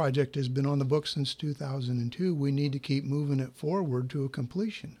 And this project has been on the books since 2002. We need to keep moving it forward to a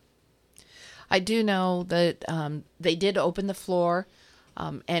completion. I do know that they did open the floor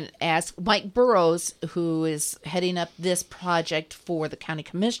and ask Mike Burrows, who is heading up this project for the county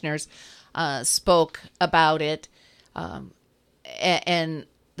commissioners, spoke about it and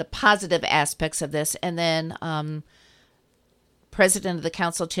the positive aspects of this. And then President of the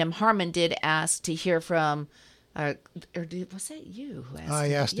Council, Tim Harmon, did ask to hear from, was that you who asked?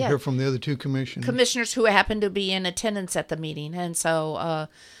 I asked to hear from the other two commissioners. Commissioners who happened to be in attendance at the meeting. And so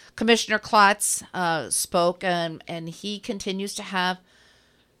Commissioner Klotz spoke, and he continues to have,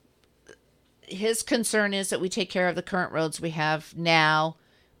 his concern is that we take care of the current roads we have now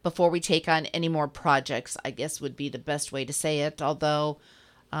before we take on any more projects, I guess would be the best way to say it. Although,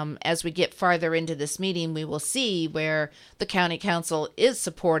 as we get farther into this meeting, we will see where the county council is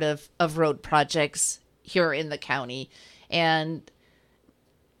supportive of road projects here in the county. And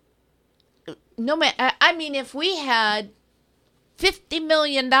if we had $50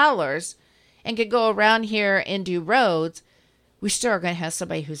 million and could go around here and do roads, we still are going to have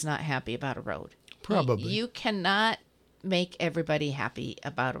somebody who's not happy about a road. Probably. You cannot make everybody happy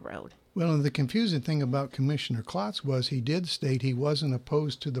about a road. Well, and the confusing thing about Commissioner Klotz was he did state he wasn't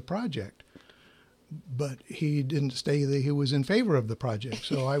opposed to the project, but he didn't state that he was in favor of the project.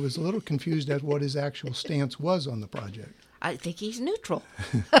 So I was a little confused as what his actual stance was on the project. I think he's neutral.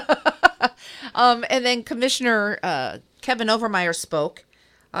 And then Commissioner Kevin Overmeyer spoke,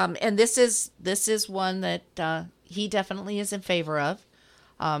 and this is one that he definitely is in favor of,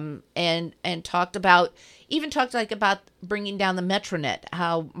 and talked about bringing down the Metronet,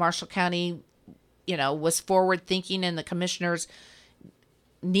 how Marshall County, was forward thinking, and the commissioners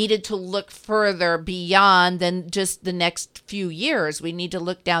needed to look further beyond than just the next few years. We need to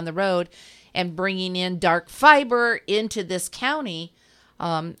look down the road, and bringing in dark fiber into this county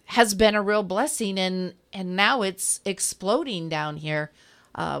has been a real blessing, and now it's exploding down here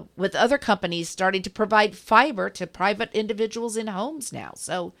with other companies starting to provide fiber to private individuals in homes now.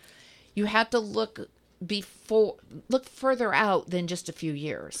 So you have to look further out than just a few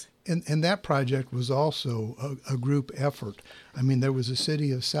years. And that project was also a group effort. I mean, there was the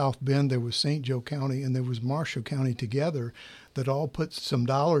city of South Bend, there was St. Joe County, and there was Marshall County together that all put some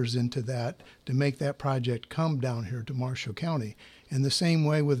dollars into that to make that project come down here to Marshall County. And the same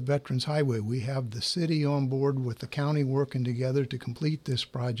way with Veterans Highway, we have the city on board with the county working together to complete this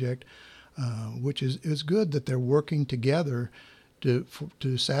project, which is good that they're working together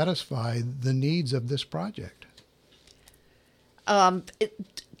to satisfy the needs of this project.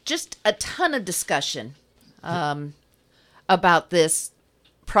 Just a ton of discussion about this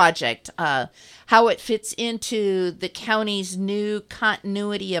project, how it fits into the county's new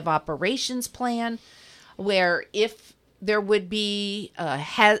continuity of operations plan, where if there would be,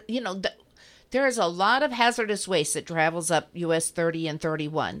 there is a lot of hazardous waste that travels up US 30 and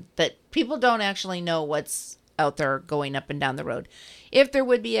 31 that people don't actually know what's out there going up and down the road. If there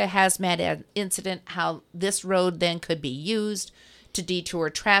would be a hazmat incident, how this road then could be used to detour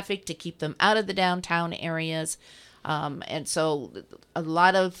traffic, to keep them out of the downtown areas. And so a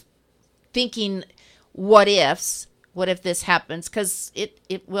lot of thinking, what ifs, what if this happens? Because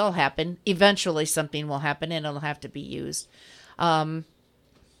it will happen. Eventually something will happen and it'll have to be used. Well,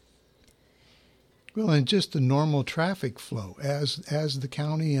 and just the normal traffic flow. As the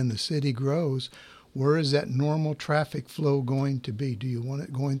county and the city grows, where is that normal traffic flow going to be? Do you want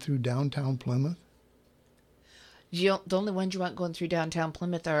it going through downtown Plymouth? The only ones you want going through downtown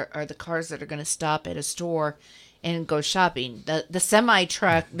Plymouth are the cars that are going to stop at a store and go shopping. The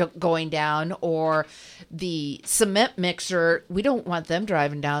semi-truck going down, or the cement mixer, we don't want them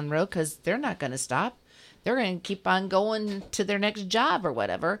driving down the road because they're not going to stop. They're going to keep on going to their next job or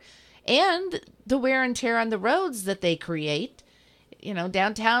whatever. And the wear and tear on the roads that they create,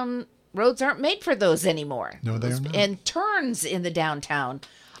 downtown roads aren't made for those anymore. No, they're not. And turns in the downtown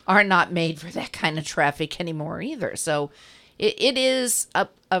are not made for that kind of traffic anymore either. So it is a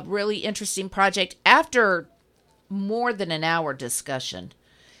really interesting project. After more than an hour discussion,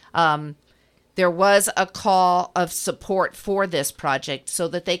 there was a call of support for this project so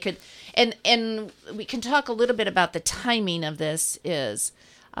that they could, and we can talk a little bit about the timing of this is,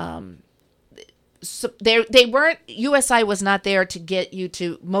 so they weren't, USI was not there to get you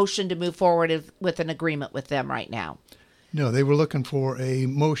to motion to move forward with an agreement with them right now. No, they were looking for a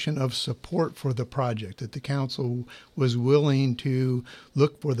motion of support for the project, that the council was willing to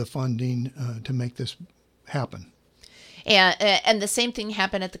look for the funding to make this happen. And the same thing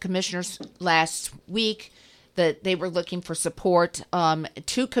happened at the commissioners last week, that they were looking for support.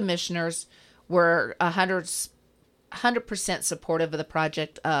 Two commissioners were 100% supportive of the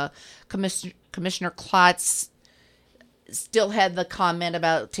project. Commissioner Klotz still had the comment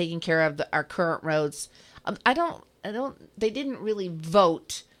about taking care of our current roads. They didn't really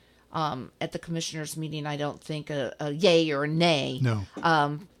vote at the commissioners meeting. I don't think a yay or a nay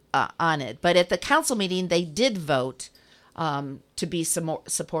on it. But at the council meeting, they did vote to be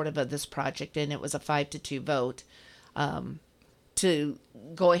supportive of this project, and it was a 5-2 vote to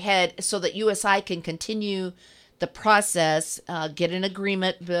go ahead so that USI can continue the process, get an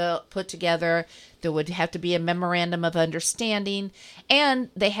agreement put together. There would have to be a memorandum of understanding, and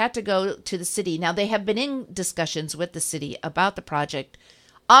they had to go to the city. Now, they have been in discussions with the city about the project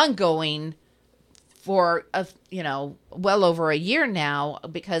ongoing for well over a year now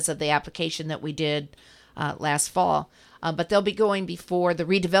because of the application that we did last fall. But they'll be going before the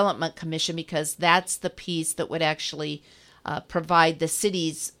Redevelopment Commission because that's the piece that would actually provide the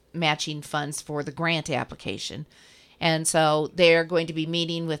city's matching funds for the grant application. And so they're going to be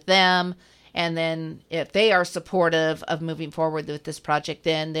meeting with them. And then if they are supportive of moving forward with this project,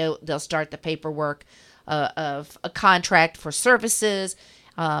 then they'll start the paperwork of a contract for services.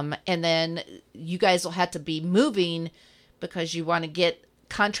 And then you guys will have to be moving because you want to get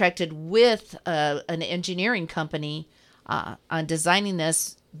contracted with an engineering company on designing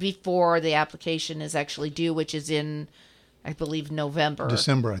this before the application is actually due, which is in, I believe,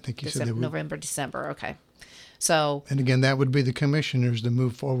 December, I think you said. November, December, okay. So, and again, that would be the commissioners to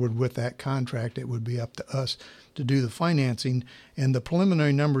move forward with that contract. It would be up to us to do the financing. And the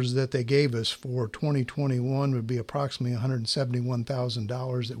preliminary numbers that they gave us for 2021 would be approximately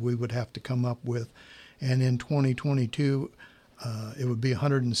 $171,000 that we would have to come up with. And in 2022, it would be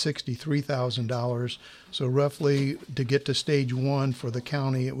 $163,000. So roughly, to get to stage one for the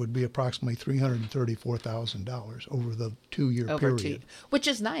county, it would be approximately $334,000 over the 2-year period. Which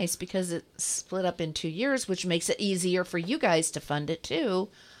is nice because it's split up in 2 years, which makes it easier for you guys to fund it too,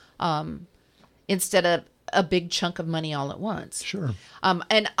 instead of a big chunk of money all at once. Sure.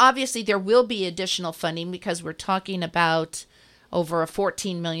 And obviously, there will be additional funding because we're talking about over a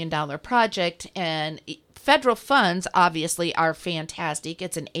 $14 million project, and federal funds obviously are fantastic.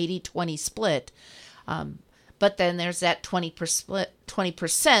 It's an 80-20 split. But then there's that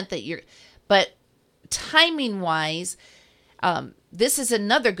 20% that you're, but timing wise, this is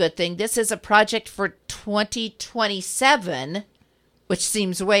another good thing. This is a project for 2027, which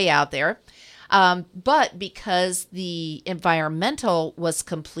seems way out there. But because the environmental was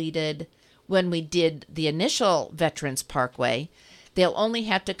completed when we did the initial Veterans Parkway, they'll only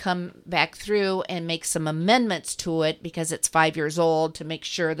have to come back through and make some amendments to it because it's 5 years old to make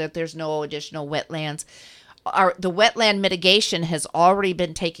sure that there's no additional wetlands. The wetland mitigation has already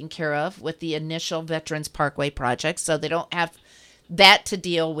been taken care of with the initial Veterans Parkway project, so they don't have that to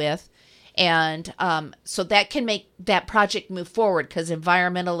deal with. And so that can make that project move forward because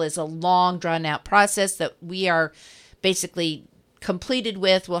environmental is a long, drawn-out process that we are basically completed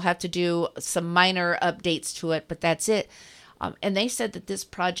with. We'll have to do some minor updates to it, but that's it. And they said that this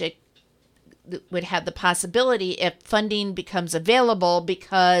project would have the possibility, if funding becomes available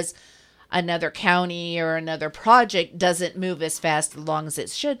because another county or another project doesn't move as fast as long as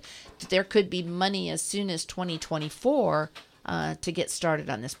it should, that there could be money as soon as 2024 to get started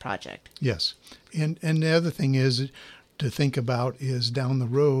on this project. Yes. And the other thing is to think about is down the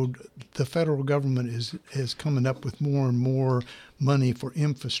road, the federal government is coming up with more and more money for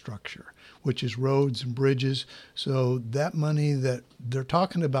infrastructure, which is roads and bridges. So that money that they're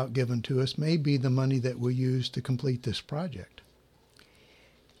talking about giving to us may be the money that we'll use to complete this project.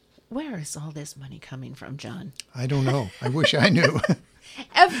 Where is all this money coming from, John? I don't know. I wish I knew.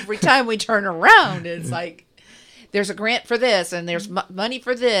 Every time we turn around, it's like there's a grant for this and there's money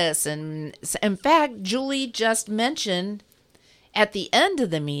for this. And in fact, Julie just mentioned at the end of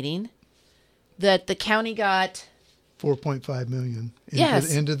the meeting that the county got $4.5 million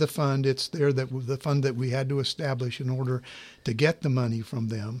into the fund. It's there, that the fund that we had to establish in order to get the money from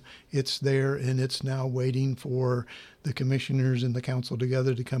them. It's there, and it's now waiting for the commissioners and the council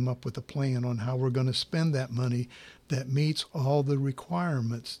together to come up with a plan on how we're going to spend that money that meets all the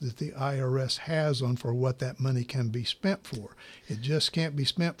requirements that the IRS has on for what that money can be spent for. It just can't be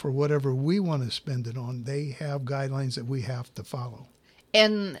spent for whatever we want to spend it on. They have guidelines that we have to follow.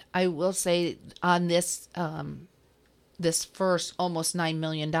 And I will say on this this first almost $9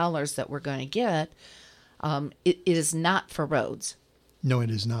 million that we're going to get, it is not for roads. No, it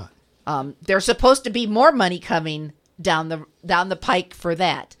is not. There's supposed to be more money coming down the pike for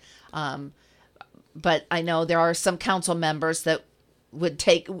that. But I know there are some council members that would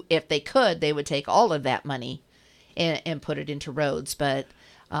take, if they could, they would take all of that money and put it into roads. But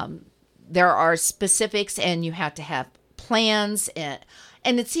there are specifics, and you have to have plans.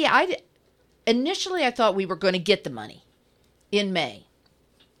 Initially I thought we were going to get the money. in May.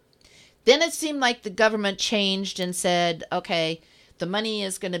 Then it seemed like the government changed and said, okay, the money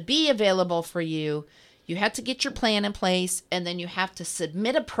is going to be available for you. You have to get your plan in place, and then you have to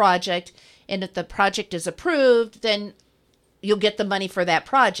submit a project. And if the project is approved, then you'll get the money for that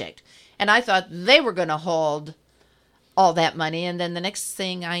project. And I thought they were going to hold all that money. And then the next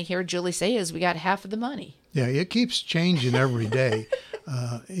thing I hear Julie say is we got half of the money. Yeah, it keeps changing every day.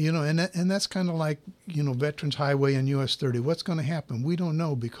 And that's kind of like, Veterans Highway and US 30. What's going to happen? We don't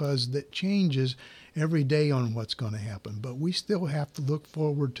know, because that changes every day on what's going to happen. But we still have to look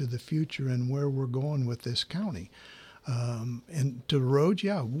forward to the future and where we're going with this county. And to the roads,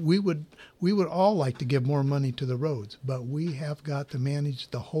 yeah, we would all like to give more money to the roads, but we have got to manage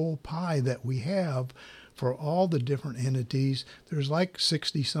the whole pie that we have for all the different entities. There's like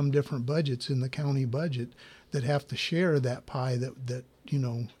 60 some different budgets in the county budget that have to share that pie that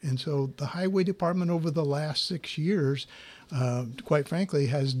and so the highway department over the last 6 years, quite frankly,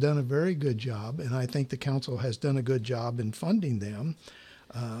 has done a very good job. And I think the council has done a good job in funding them.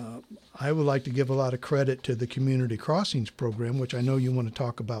 I would like to give a lot of credit to the Community Crossings program, which I know you want to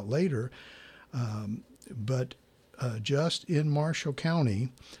talk about later. But just in Marshall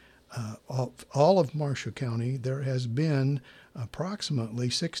County, all of Marshall County, there has been approximately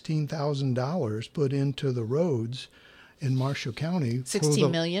 $16,000 put into the roads in Marshall County.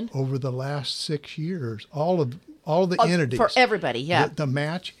 16 million over the last 6 years. All of the entities for everybody, yeah. The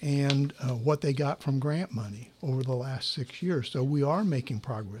match and what they got from grant money over the last 6 years. So we are making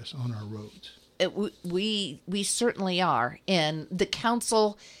progress on our roads. We certainly are, and the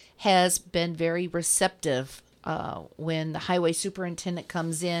council has been very receptive. When the highway superintendent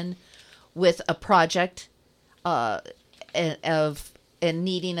comes in with a project and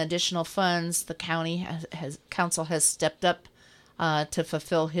needing additional funds, the county council has stepped up to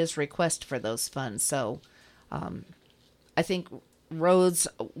fulfill his request for those funds. So I think roads,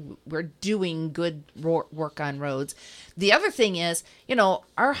 we're doing good work on roads. The other thing is,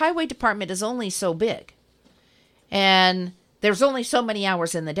 our highway department is only so big, and there's only so many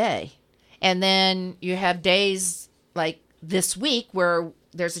hours in the day. And then you have days like this week where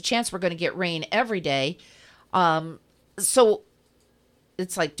there's a chance we're going to get rain every day. So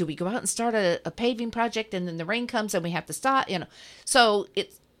it's like, do we go out and start a paving project and then the rain comes and we have to stop? So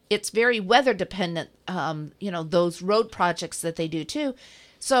it's very weather dependent, those road projects that they do too.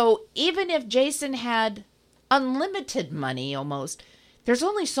 So even if Jason had unlimited money almost, there's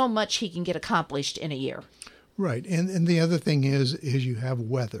only so much he can get accomplished in a year. Right. And the other thing is you have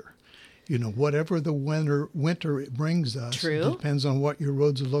weather. Whatever the winter brings us, True. Depends on what your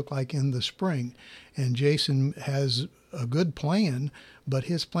roads look like in the spring. And Jason has a good plan, but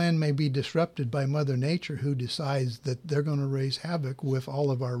his plan may be disrupted by Mother Nature, who decides that they're going to raise havoc with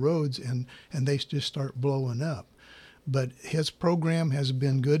all of our roads, and they just start blowing up. But his program has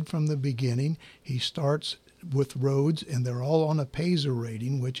been good from the beginning. He starts with roads, and they're all on a PASER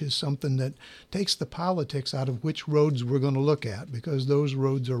rating, which is something that takes the politics out of which roads we're going to look at, because those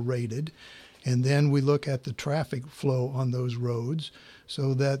roads are rated. And then we look at the traffic flow on those roads,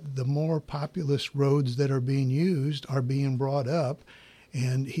 so that the more populous roads that are being used are being brought up.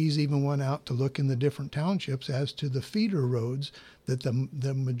 And he's even went out to look in the different townships as to the feeder roads that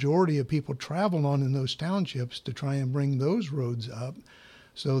the majority of people travel on in those townships, to try and bring those roads up,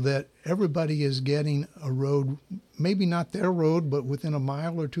 so that everybody is getting a road, maybe not their road, but within a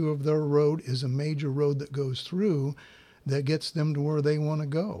mile or two of their road is a major road that goes through that gets them to where they want to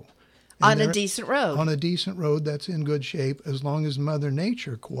go. On a decent road. On a decent road that's in good shape, as long as Mother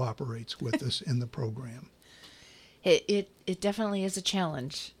Nature cooperates with us in the program. It definitely is a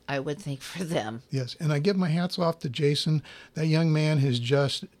challenge, I would think, for them. Yes, and I give my hats off to Jason. That young man has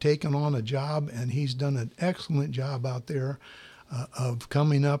just taken on a job, and he's done an excellent job out there of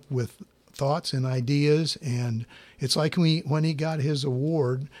coming up with thoughts and ideas. And it's like when he got his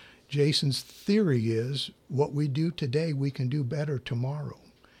award, Jason's theory is, what we do today, we can do better tomorrow.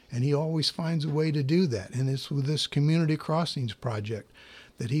 And he always finds a way to do that. And it's with this Community Crossings project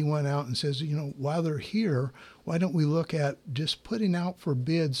that he went out and says, while they're here, why don't we look at just putting out for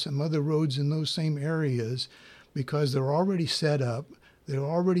bid some other roads in those same areas, because they're already set up. They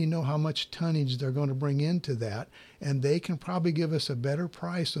already know how much tonnage they're going to bring into that, and they can probably give us a better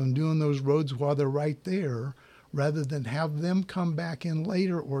price on doing those roads while they're right there, rather than have them come back in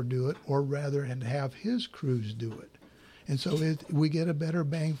later or do it, or rather and have his crews do it. And so we get a better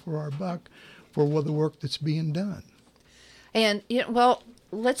bang for our buck for the work that's being done. And,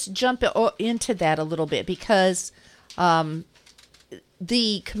 let's jump into that a little bit, because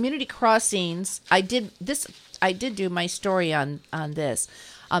the Community Crossings, I did do my story on this.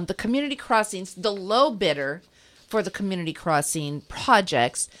 The Community Crossings, the low bidder for the community crossing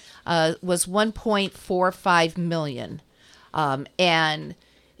projects was $1.45 million, and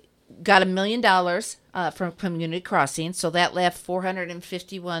got $1 million from community crossing, so that left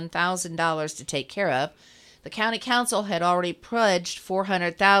 $451,000 to take care of. The county council had already pledged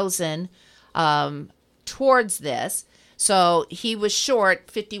 $400,000 towards this, so he was short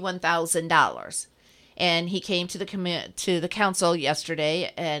 $51,000. And he came to the council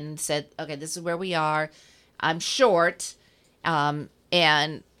yesterday and said, "Okay, this is where we are. I'm short, and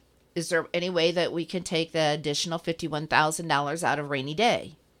is there any way that we can take the additional $51,000 out of rainy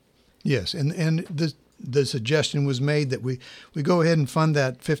day?" Yes, and the suggestion was made that we go ahead and fund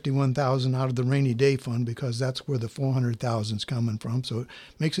that $51,000 out of the rainy day fund, because that's where the $400,000 is coming from. So it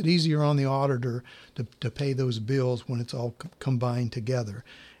makes it easier on the auditor to pay those bills when it's all combined together.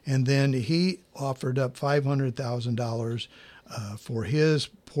 And then he offered up $500,000 for his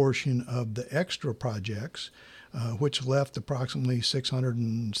portion of the extra projects, which left approximately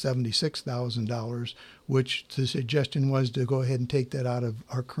 $676,000, which the suggestion was to go ahead and take that out of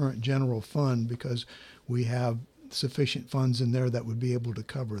our current general fund, because we have sufficient funds in there that would be able to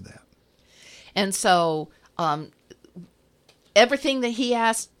cover that. And so everything that he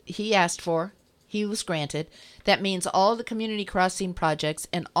asked for, he was granted. That means all the community crossing projects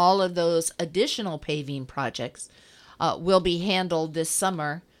and all of those additional paving projects will be handled this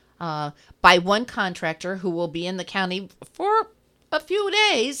summer by one contractor who will be in the county for a few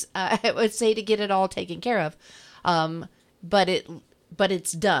days, I would say, to get it all taken care of. But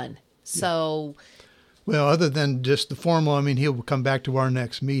it's done. So, well, other than just the formal, I mean, he'll come back to our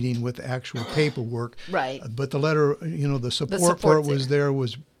next meeting with actual paperwork. Right. But the letter, the support for it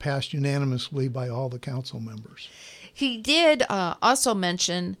was passed unanimously by all the council members. He did also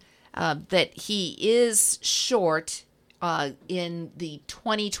mention that he is short in the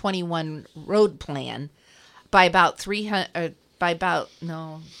 2021 road plan by about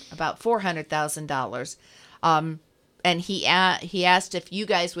 $400,000. And he asked if you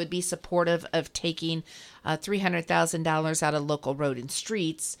guys would be supportive of taking $300,000 out of local road and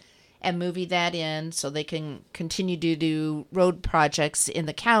streets and moving that in so they can continue to do road projects in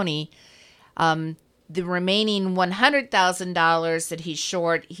the county. The remaining $100,000 that he's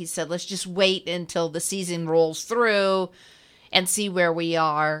short, he said, let's just wait until the season rolls through and see where we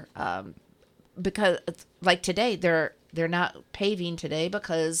are. Because like today, they're not paving today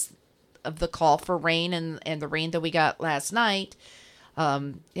because of the call for rain and the rain that we got last night.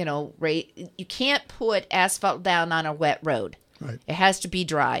 You can't put asphalt down on a wet road. Right. It has to be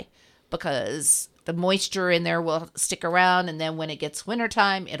dry because the moisture in there will stick around, and then when it gets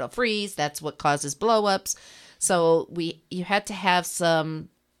wintertime, it'll freeze. That's what causes blowups. So you had to have some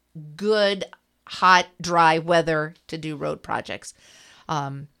good, hot, dry weather to do road projects.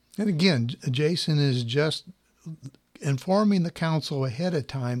 And again, Jason is just informing the council ahead of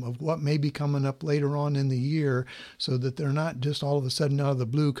time of what may be coming up later on in the year, so that they're not just all of a sudden out of the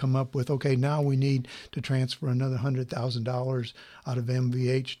blue come up with, okay, now we need to transfer another $100,000 out of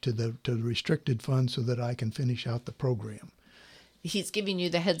MVH to the restricted fund so that I can finish out the program. He's giving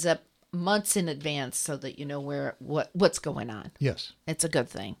you the heads up months in advance so that you know what's going on. Yes. It's a good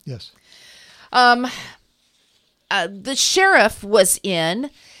thing. Yes. The sheriff was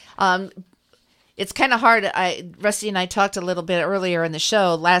in. It's kind of hard. Rusty and I talked a little bit earlier in the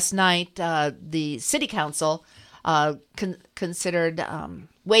show. Last night, the city council considered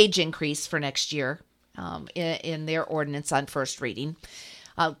wage increase for next year in their ordinance on first reading,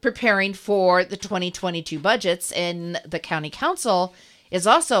 preparing for the 2022 budgets. And the county council is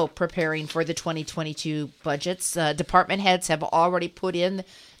also preparing for the 2022 budgets. Department heads have already put in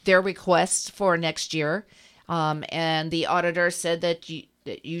their requests for next year. And the auditor said that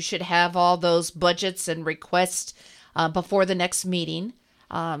you should have all those budgets and requests before the next meeting,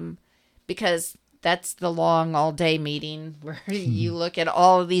 because that's the long all-day meeting where you look at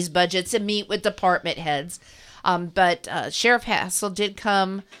all of these budgets and meet with department heads. But Sheriff Hassel did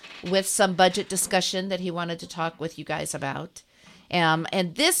come with some budget discussion that he wanted to talk with you guys about.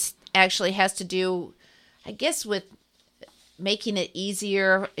 And this actually has to do, I guess, with making it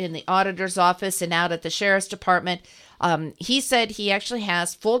easier in the auditor's office and out at the sheriff's department. He said he actually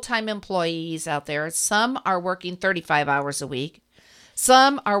has full-time employees out there. Some are working 35 hours a week.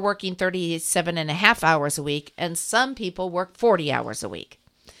 Some are working 37 and a half hours a week. And some people work 40 hours a week.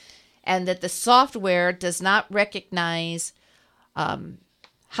 And that the software does not recognize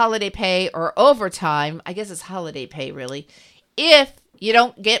holiday pay or overtime. I guess it's holiday pay, really. If you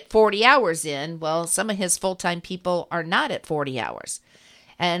don't get 40 hours in, well, some of his full-time people are not at 40 hours.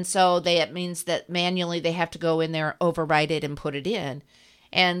 And so it means that manually they have to go in there, override it, and put it in.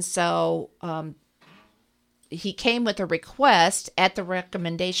 And so he came with a request at the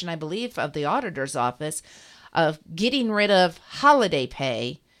recommendation, I believe, of the auditor's office of getting rid of holiday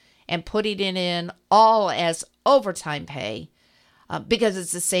pay and putting it in all as overtime pay because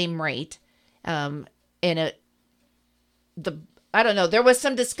it's the same rate. I don't know, there was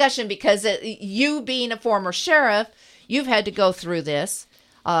some discussion because you being a former sheriff, you've had to go through this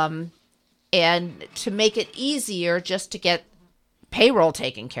and to make it easier just to get payroll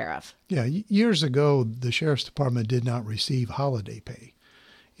taken care of. Yeah, years ago, the sheriff's department did not receive holiday pay.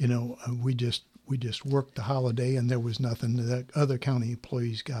 We just worked the holiday, and there was nothing that other county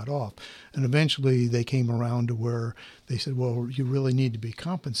employees got off. And eventually, they came around to where they said, "Well, you really need to be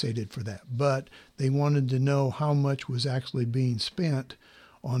compensated for that." But they wanted to know how much was actually being spent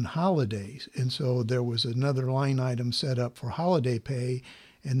on holidays, and so there was another line item set up for holiday pay.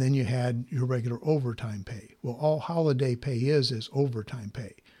 And then you had your regular overtime pay. Well, all holiday pay is overtime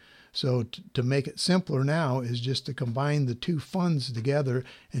pay. So to make it simpler now is just to combine the two funds together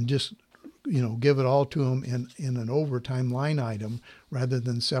and just, give it all to them in an overtime line item rather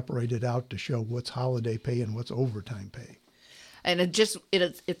than separate it out to show what's holiday pay and what's overtime pay. And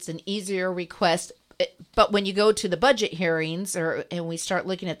it's an easier request. But when you go to the budget hearings and we start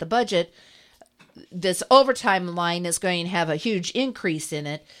looking at the budget, this overtime line is going to have a huge increase in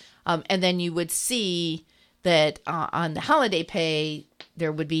it. And then you would see that on the holiday pay,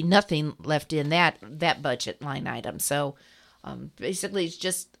 there would be nothing left in that budget line item. So basically, it's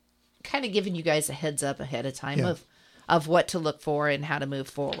just kind of giving you guys a heads up ahead of time of what to look for and how to move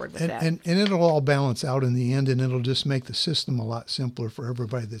forward with that. And it'll all balance out in the end, and it'll just make the system a lot simpler for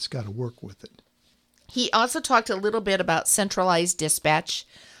everybody that's got to work with it. He also talked a little bit about centralized dispatch.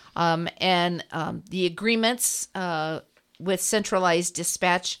 And the agreements with centralized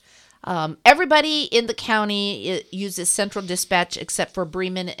dispatch. Everybody in the county uses central dispatch except for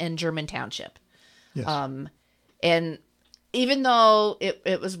Bremen and German Township. Yes. And even though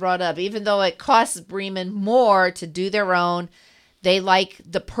it was brought up, even though it costs Bremen more to do their own, they like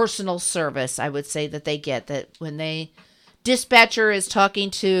the personal service, I would say, that they get. That when dispatcher is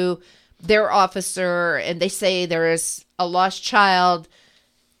talking to their officer and they say there is a lost child,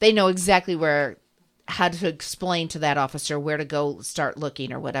 they know exactly how to explain to that officer where to go start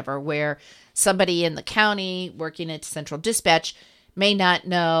looking or whatever, where somebody in the county working at central dispatch may not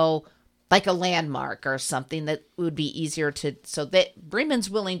know, like a landmark or something that would be easier so that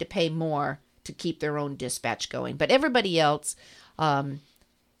Bremen's willing to pay more to keep their own dispatch going. But everybody else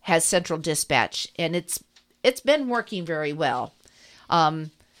has central dispatch, and it's been working very well.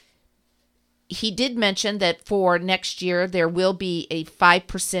 He did mention that for next year, there will be a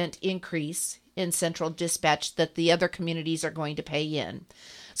 5% increase in central dispatch that the other communities are going to pay in.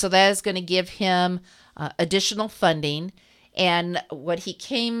 So that is going to give him additional funding. And what he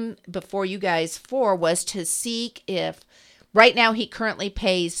came before you guys for was to seek if, right now he currently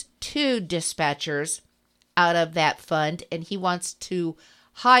pays 2 dispatchers out of that fund, and he wants to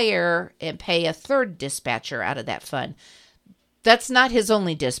hire and pay a 3rd dispatcher out of that fund. That's not his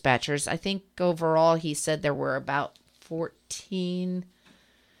only dispatchers. I think overall he said there were about 14,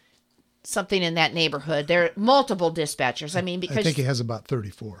 something in that neighborhood. There are multiple dispatchers. I think he has about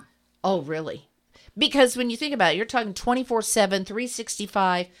 34. Oh, really? Because when you think about it, you're talking 24/7,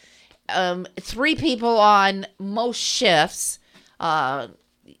 365, 3 people on most shifts.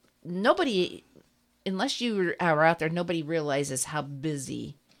 Nobody, unless you are out there, nobody realizes how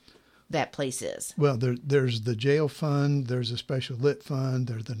busy that place is. Well, there's the jail fund, there's a special lit fund,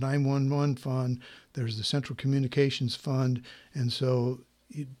 there's the 911 fund, there's the central communications fund, and so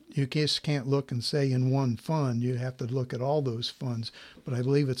you just can't look and say in one fund. You have to look at all those funds, but I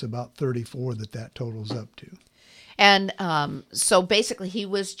believe it's about 34 that totals up to. And so basically he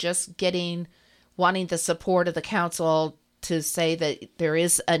was just wanting the support of the council to say that there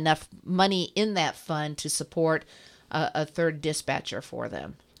is enough money in that fund to support a 3rd dispatcher for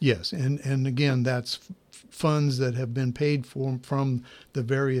them. Yes, and again, that's funds that have been paid for from the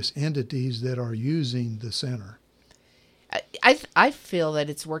various entities that are using the center. I feel that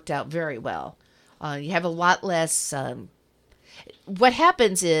it's worked out very well. You have a lot less. What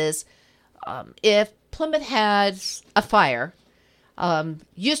happens is, if Plymouth has a fire,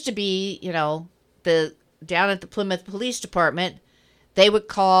 used to be, down at the Plymouth Police Department, they would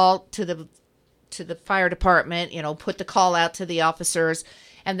call to the fire department, put the call out to the officers.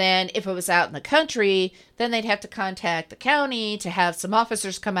 And then if it was out in the country, then they'd have to contact the county to have some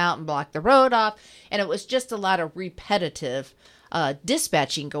officers come out and block the road off. And it was just a lot of repetitive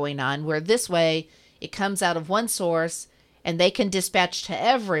dispatching going on, where this way it comes out of one source and they can dispatch to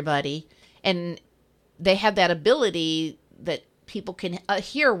everybody. And they have that ability that people can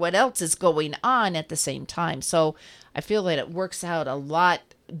hear what else is going on at the same time. So I feel that it works out a lot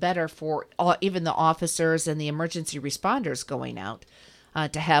better for even the officers and the emergency responders going out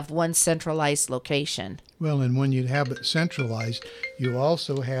to have one centralized location. Well, and when you have it centralized, you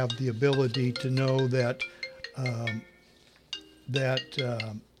also have the ability to know that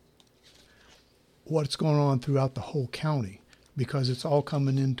what's going on throughout the whole county, because it's all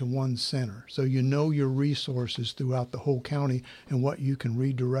coming into one center. So you know your resources throughout the whole county and what you can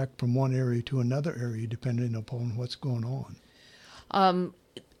redirect from one area to another area depending upon what's going on.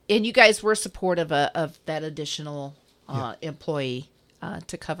 And you guys were supportive of that additional employee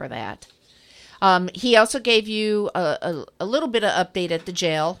to cover that. He also gave you a little bit of update at the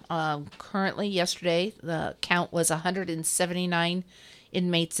jail. Currently, yesterday, the count was 179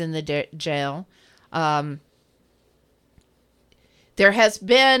 inmates in the jail. There has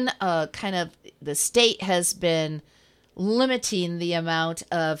been the state has been limiting the amount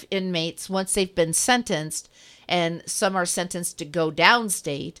of inmates once they've been sentenced, and some are sentenced to go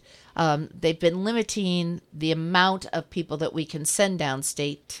downstate. They've been limiting the amount of people that we can send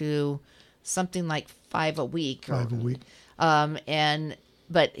downstate to something like 5 a week.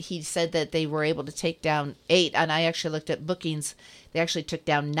 But he said that they were able to take down 8, and I actually looked at bookings. They actually took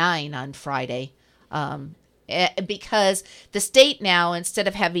down 9 on Friday. Because the state now, instead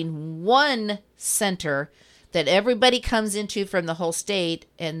of having one center that everybody comes into from the whole state,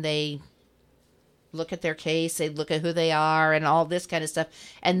 and they look at their case, they look at who they are and all this kind of stuff,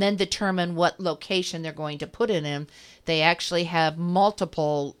 and then determine what location they're going to put it in, they actually have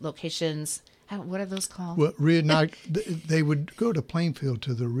multiple locations. What are those called? Well, they would go to Plainfield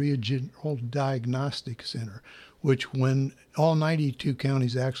to the Regional Diagnostic Center, which when all 92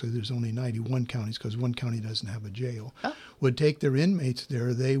 counties, actually there's only 91 counties because one county doesn't have a jail, would take their inmates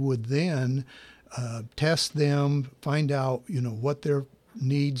there. They would then test them, find out, what their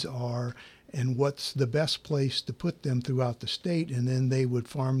needs are and what's the best place to put them throughout the state, and then they would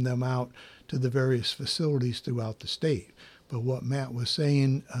farm them out to the various facilities throughout the state. But what Matt was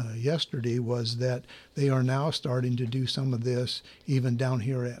saying yesterday was that they are now starting to do some of this even down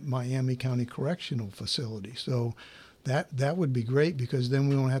here at Miami County Correctional Facility. So that would be great, because then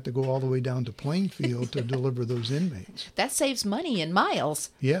we don't have to go all the way down to Plainfield to deliver those inmates. That saves money and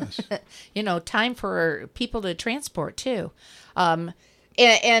miles. Yes. Time for people to transport too. And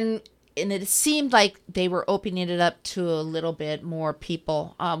it seemed like they were opening it up to a little bit more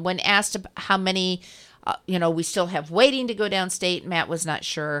people. When asked how many, we still have waiting to go downstate, Matt was not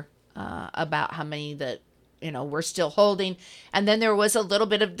sure about how many that, we're still holding. And then there was a little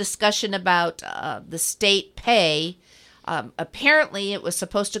bit of discussion about the state pay. Apparently, it was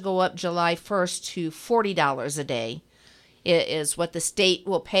supposed to go up July 1st to $40 a day. It is what the state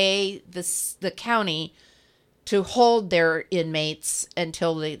will pay the county to hold their inmates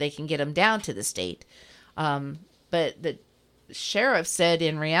until they can get them down to the state. But the sheriff said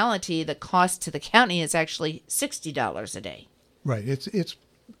in reality the cost to the county is actually $60 a day. Right. It's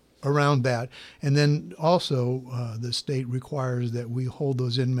around that. And then also the state requires that we hold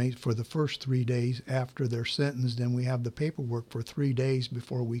those inmates for the first 3 days after they're sentenced, and we have the paperwork for 3 days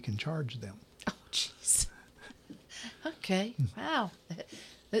before we can charge them. Oh, jeez. Okay. Wow.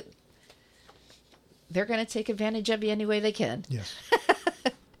 They're going to take advantage of you any way they can. Yes.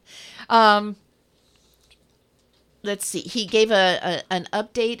 Let's see. He gave an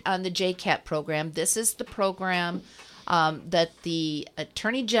update on the JCAP program. This is the program that the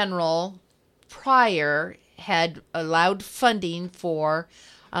Attorney General prior had allowed funding for,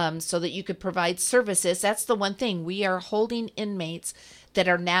 so that you could provide services. That's the one thing. We are holding inmates that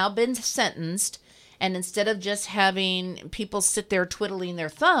are now been sentenced, and instead of just having people sit there twiddling their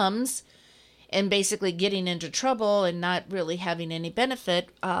thumbs and basically getting into trouble and not really having any benefit,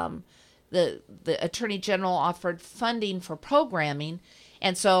 the Attorney General offered funding for programming.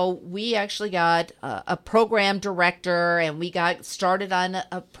 And so we actually got a program director, and we got started on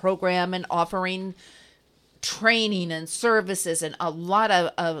a program and offering training and services and a lot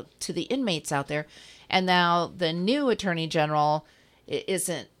of to the inmates out there. And now the new Attorney General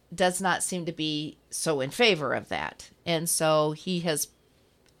does not seem to be so in favor of that. And so he has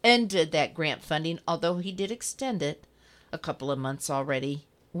ended that grant funding, although he did extend it a couple of months already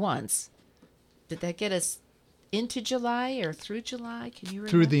once. Did that get us into July or through July? Can you remember?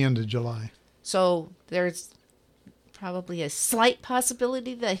 Through the end of July. So there's probably a slight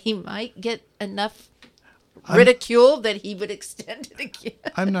possibility that he might get enough ridiculed that he would extend it again.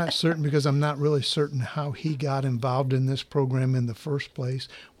 I'm not certain, because I'm not really certain how he got involved in this program in the first place,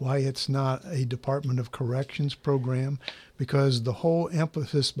 why it's not a Department of Corrections program, because the whole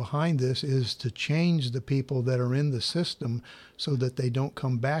emphasis behind this is to change the people that are in the system so that they don't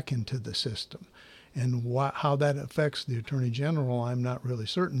come back into the system. And how that affects the Attorney General, I'm not really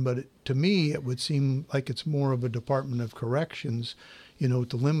certain, but to me it would seem like it's more of a Department of Corrections,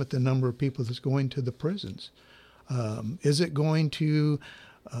 to limit the number of people that's going to the prisons. Is it going to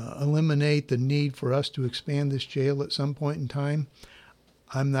eliminate the need for us to expand this jail at some point in time?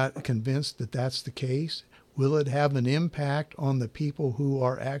 I'm not convinced that that's the case. Will it have an impact on the people who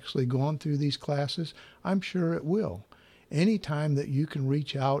are actually going through these classes? I'm sure it will. Anytime that you can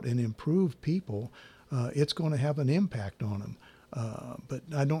reach out and improve people, it's going to have an impact on them. But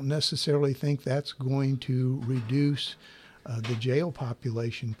I don't necessarily think that's going to reduce the jail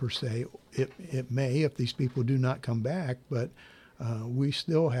population per se. It may if these people do not come back, but we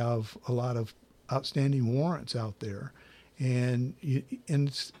still have a lot of outstanding warrants out there. And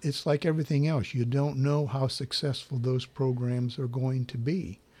it's like everything else. You don't know how successful those programs are going to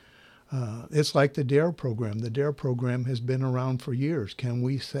be. It's like the DARE program. The DARE program has been around for years. Can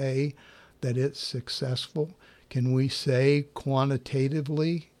we say that it's successful? Can we say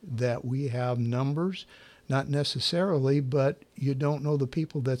quantitatively that we have numbers? Not necessarily, but you don't know the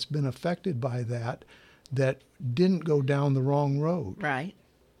people that's been affected by that didn't go down the wrong road. Right,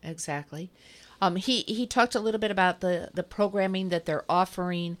 exactly. He talked a little bit about the programming that they're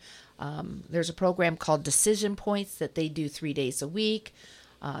offering. There's a program called Decision Points that they do 3 days a week.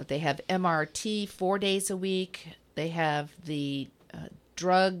 They have MRT 4 days a week. They have the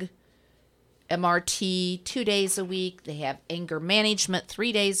drug MRT 2 days a week. They have anger management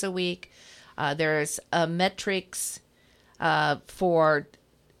 3 days a week. There's metrics for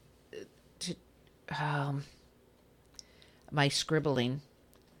my scribbling.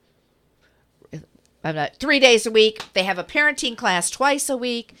 3 days a week. They have a parenting class twice a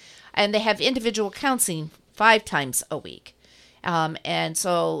week, and they have individual counseling 5 times a week. And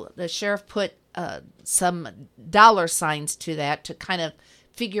so the sheriff put some dollar signs to that to kind of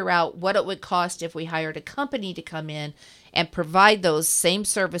figure out what it would cost if we hired a company to come in and provide those same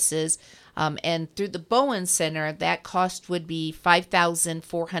services. And through the Bowen Center, that cost would be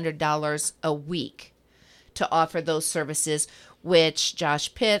 $5,400 a week to offer those services, which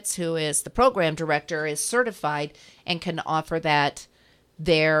Josh Pitts, who is the program director, is certified and can offer that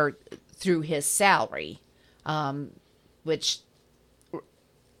there through his salary, which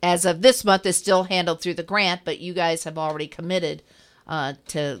as of this month is still handled through the grant, but you guys have already committed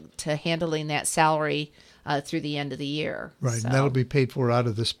to handling that salary through the end of the year. Right, so. And that'll be paid for out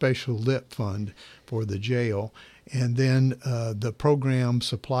of the special LIP fund for the jail. And then the program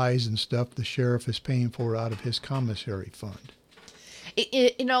supplies and stuff the sheriff is paying for out of his commissary fund.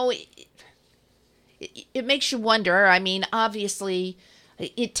 It makes you wonder. I mean, obviously,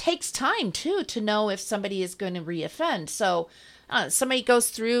 it takes time, too, to know if somebody is going to reoffend. So somebody goes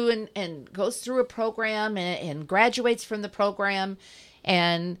through and goes through a program and graduates from the program,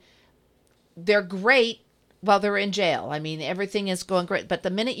 and they're great while they're in jail. I mean, everything is going great. But the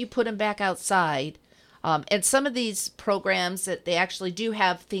minute you put them back outside, and some of these programs that they actually do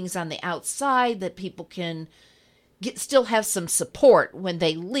have things on the outside that people can still have some support when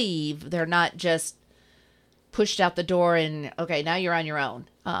they leave. They're not just pushed out the door and, okay, now you're on your own.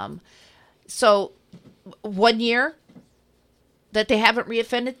 So 1 year that they haven't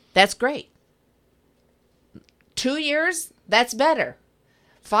reoffended, that's great. 2 years, that's better.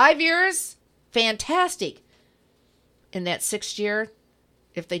 5 years, fantastic. In that 6th year,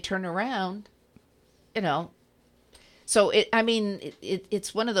 if they turn around, So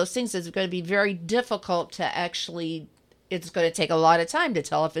it's one of those things that's going to be very difficult to actually. It's going to take a lot of time to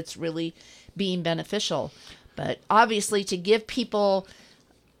tell if it's really being beneficial. But obviously, to give people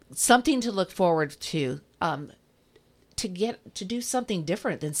something to look forward to do something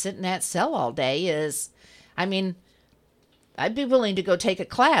different than sit in that cell all day is, I'd be willing to go take a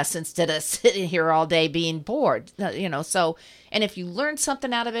class instead of sitting here all day being bored, So, and if you learn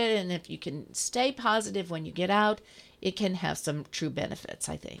something out of it, and if you can stay positive when you get out, it can have some true benefits,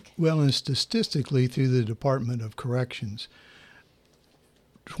 I think. Well, and statistically, through the Department of Corrections,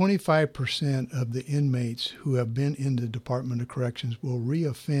 25% of the inmates who have been in the Department of Corrections will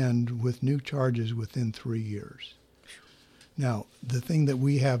reoffend with new charges within 3 years. Now, the thing that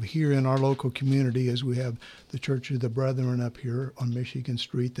we have here in our local community is we have the Church of the Brethren up here on Michigan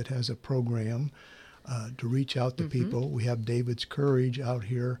Street that has a program to reach out to people. We have David's Courage out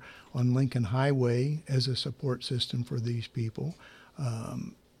here on Lincoln Highway as a support system for these people.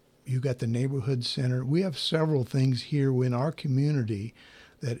 You got the neighborhood center. We have several things here in our community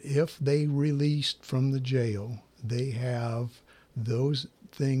that if they released from the jail, they have those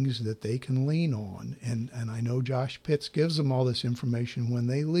things that they can lean on. And I know Josh Pitts gives them all this information when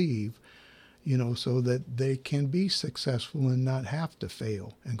they leave, so that they can be successful and not have to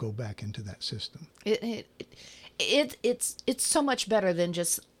fail and go back into that system. It's so much better than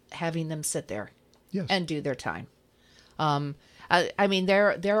just having them sit there and do their time. I mean,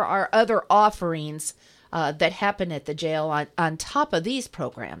 there are other offerings that happen at the jail on top of these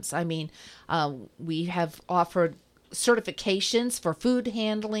programs. I mean, we have offered certifications for food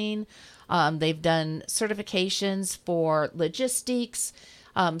handling. They've done certifications for logistics.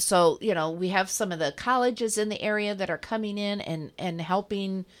 So, we have some of the colleges in the area that are coming in and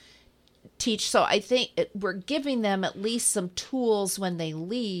helping teach. So I think we're giving them at least some tools when they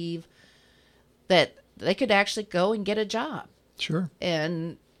leave that they could actually go and get a job. Sure.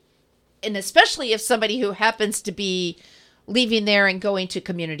 And especially if somebody who happens to be leaving there and going to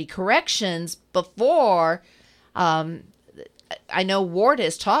community corrections before, I know Ward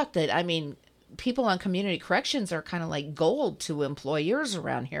has talked that, I mean, people on community corrections are kind of like gold to employers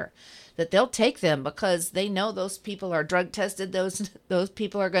around here, that they'll take them because they know those people are drug tested. Those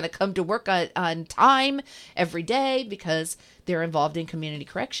people are going to come to work on time every day because they're involved in community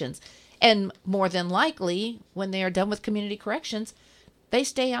corrections. And more than likely, when they are done with community corrections, they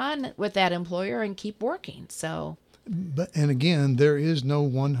stay on with that employer and keep working. So, and again, there is no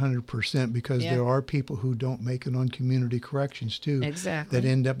 100% because there are people who don't make it on community corrections too. Exactly. That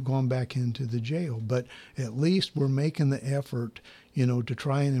end up going back into the jail. But at least we're making the effort, to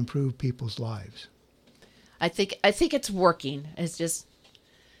try and improve people's lives. I think it's working. It's just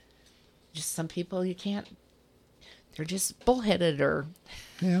some people you can't. They're just bullheaded or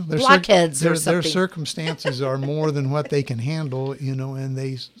blockheads or something. Their circumstances are more than what they can handle, and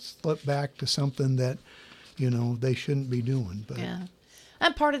they slip back to something that, they shouldn't be doing. But. Yeah.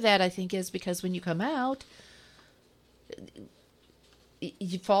 And part of that, I think, is because when you come out,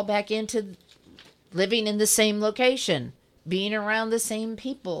 you fall back into living in the same location, being around the same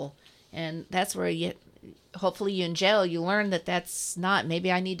people. And that's where hopefully you in jail, you learn that that's not,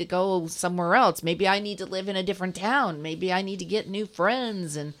 maybe I need to go somewhere else. Maybe I need to live in a different town. Maybe I need to get new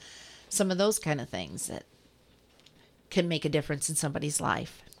friends and some of those kind of things that can make a difference in somebody's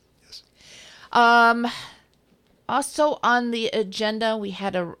life. Yes. Also on the agenda, we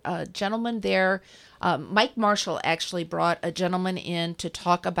had a gentleman there. Mike Marshall actually brought a gentleman in to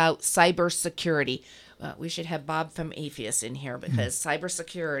talk about cybersecurity. We should have Bob from APHIS in here because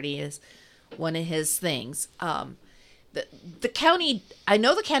cybersecurity is one of his things. The county, I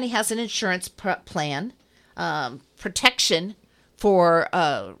know the county has an insurance plan, protection for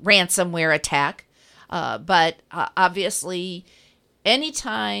ransomware attack, but obviously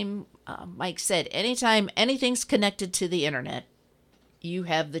anytime, Mike said, anytime anything's connected to the internet, you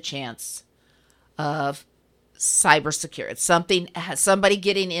have the chance of cybersecurity, somebody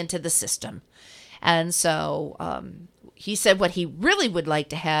getting into the system. And so he said what he really would like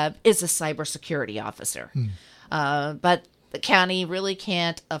to have is a cybersecurity officer. But the county really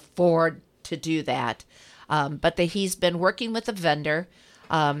can't afford to do that. But he's been working with a vendor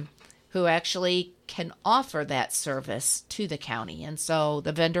who actually can offer that service to the county. And so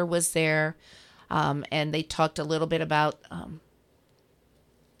the vendor was there, and they talked a little bit about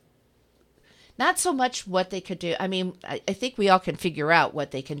not so much what they could do. I mean, I think we all can figure out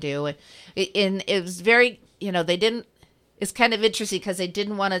what they can do. And it was very, they didn't, it's kind of interesting because they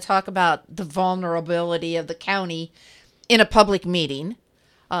didn't want to talk about the vulnerability of the county in a public meeting,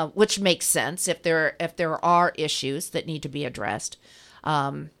 which makes sense if there are issues that need to be addressed.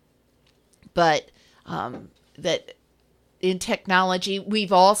 But that in technology,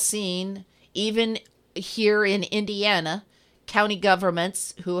 we've all seen, even here in Indiana, county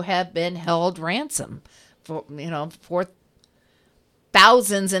governments who have been held ransom for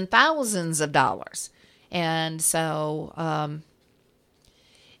thousands and thousands of dollars. And so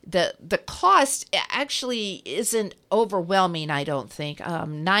the cost actually isn't overwhelming, I don't think.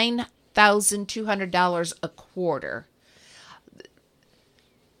 $9,200 a quarter.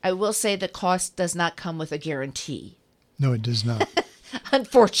 I will say the cost does not come with a guarantee. No, it does not.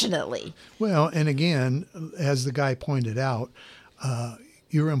 Unfortunately. Well, and again, as the guy pointed out,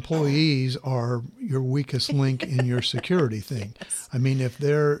 your employees are your weakest link in your security thing. Yes. I mean, if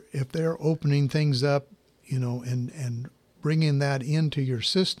they're opening things up, and bringing that into your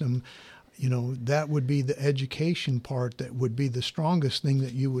system, that would be the education part that would be the strongest thing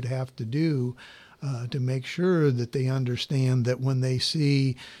that you would have to do to make sure that they understand that when they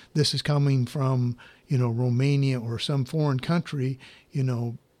see this is coming from, Romania or some foreign country,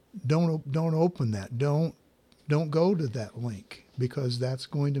 don't open that. Don't go to that link, because that's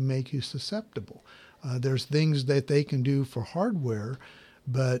going to make you susceptible. There's things that they can do for hardware,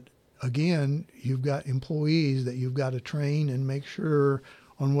 but again, you've got employees that you've got to train and make sure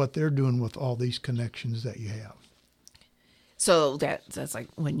on what they're doing with all these connections that you have. So that's like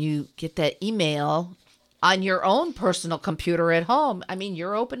when you get that email on your own personal computer at home, I mean,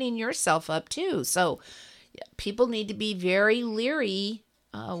 you're opening yourself up too. So people need to be very leery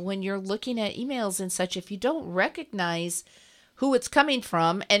when you're looking at emails and such, if you don't recognize who it's coming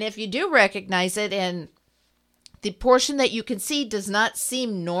from. And if you do recognize it and the portion that you can see does not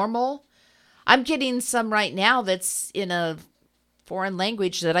seem normal. I'm getting some right now that's in a foreign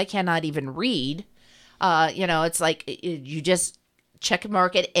language that I cannot even read. It's like you just check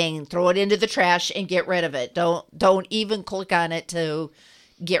mark it and throw it into the trash and get rid of it. Don't even click on it to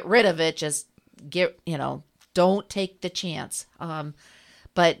get rid of it. Just don't take the chance.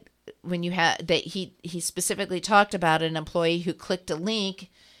 But when you had that, he specifically talked about an employee who clicked a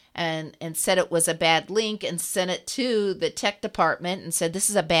link and said it was a bad link and sent it to the tech department and said, this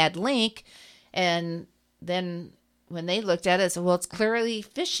is a bad link. And then when they looked at it, said, well, it's clearly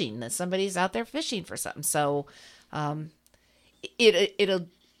phishing, that somebody's out there phishing for something. So it'll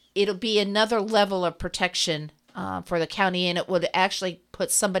be another level of protection for the county, and it would actually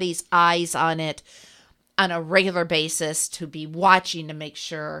put somebody's eyes on it on a regular basis to be watching to make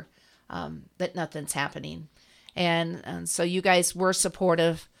sure that nothing's happening. And so you guys were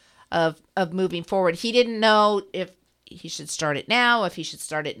supportive of moving forward. He didn't know if he should start it now, if he should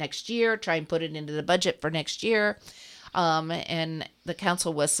start it next year, try and put it into the budget for next year. And the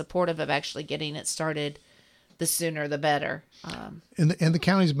council was supportive of actually getting it started. The sooner the better. And the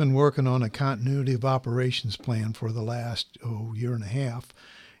county's been working on a continuity of operations plan for the last year and a half.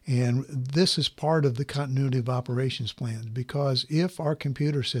 And this is part of the continuity of operations plan, because if our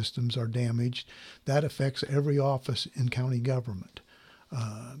computer systems are damaged, that affects every office in county government.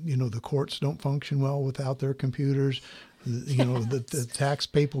 The courts don't function well without their computers. The tax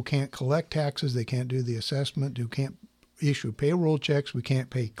people can't collect taxes. They can't do the assessment. They can't issue payroll checks. We can't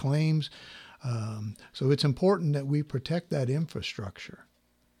pay claims. So it's important that we protect that infrastructure.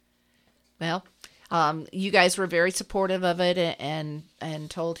 Well, you guys were very supportive of it and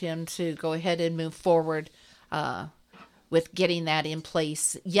told him to go ahead and move forward with getting that in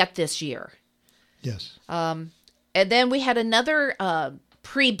place yet this year. Yes. And then we had another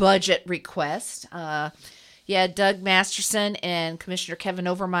pre-budget request. Doug Masterson and Commissioner Kevin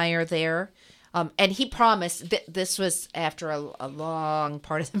Overmeyer there. And he promised, this was after a long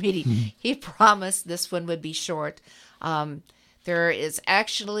part of the meeting, he promised this one would be short. There is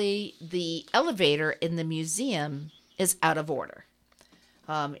actually the elevator in the museum is out of order.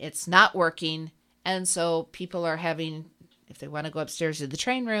 It's not working. And so people are having, if they want to go upstairs to the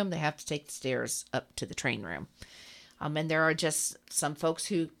train room, they have to take the stairs up to the train room. And there are just some folks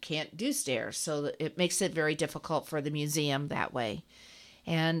who can't do stairs. So it makes it very difficult for the museum that way.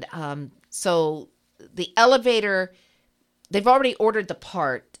 And so the elevator, they've already ordered the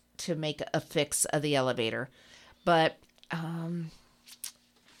part to make a fix of the elevator. But I'm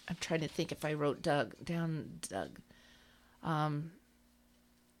trying to think if I wrote Doug.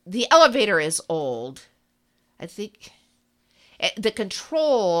 The elevator is old. I think the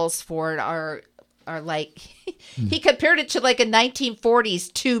controls for it are like, he compared it to like a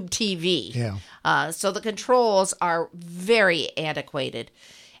 1940s tube TV. Yeah. So the controls are very antiquated.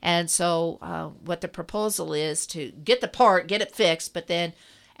 And so what the proposal is to get the part, get it fixed, but then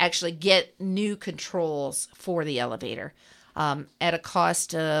actually get new controls for the elevator at a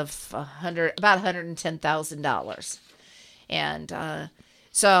cost of about $110,000. And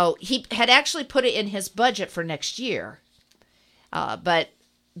so he had actually put it in his budget for next year. But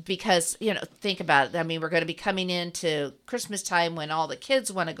because, think about it. I mean, we're going to be coming into Christmas time when all the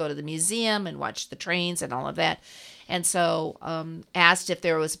kids want to go to the museum and watch the trains and all of that. And so asked if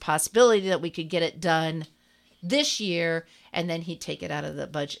there was a possibility that we could get it done this year, and then he'd take it out of the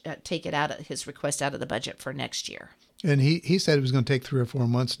budget, his request out of the budget for next year. And he said it was going to take 3 or 4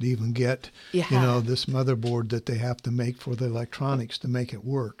 months to even get, this motherboard that they have to make for the electronics to make it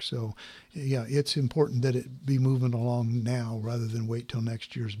work. So, yeah, it's important that it be moving along now rather than wait till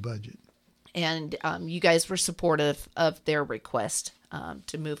next year's budget. And you guys were supportive of their request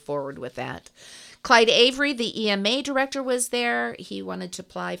to move forward with that. Clyde Avery, the EMA director, was there. He wanted to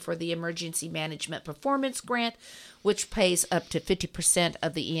apply for the Emergency Management Performance Grant, which pays up to 50%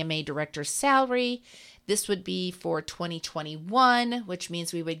 of the EMA director's salary. This would be for 2021, which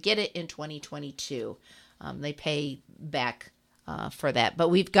means we would get it in 2022. They pay back for that. But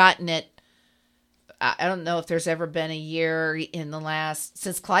we've gotten it I don't know if there's ever been a year in the last,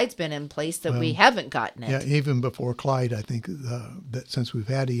 since Clyde's been in place, that we haven't gotten it. Yeah, even before Clyde, I think that since we've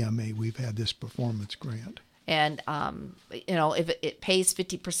had EMA, we've had this performance grant. And, if it pays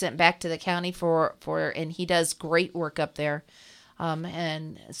 50% back to the county and he does great work up there.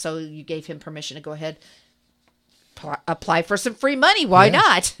 And so you gave him permission to go ahead, apply for some free money. Why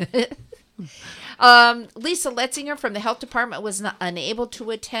not? Lisa Letzinger from the health department was unable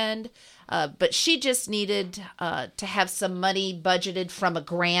to attend, but she just needed to have some money budgeted from a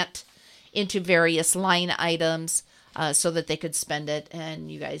grant into various line items so that they could spend it,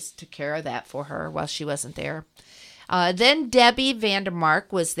 and you guys took care of that for her while she wasn't there. Then Debbie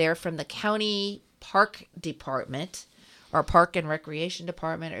Vandermark was there from the county park department, or park and recreation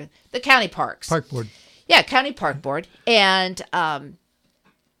department, or the county parks. Park board. Yeah, county park board. And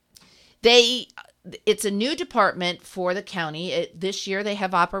it's a new department for the county. This year they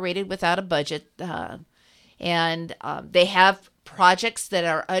have operated without a budget, and they have projects that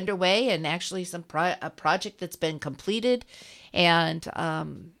are underway, and actually a project that's been completed. And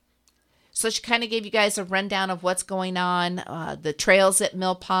so she kind of gave you guys a rundown of what's going on, the trails at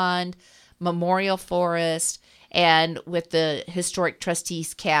Mill Pond, Memorial Forest, and with the Historic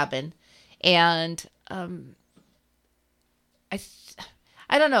Trustees Cabin. And I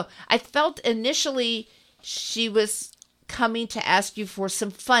don't know. I felt initially she was coming to ask you for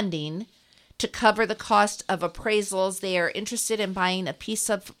some funding to cover the cost of appraisals. They are interested in buying a piece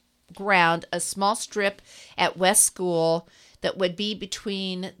of ground, a small strip at West School that would be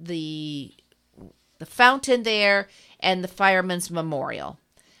between the fountain there and the Fireman's Memorial.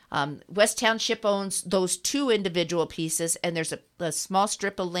 West Township owns those two individual pieces, and there's a small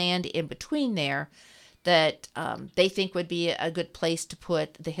strip of land in between there that they think would be a good place to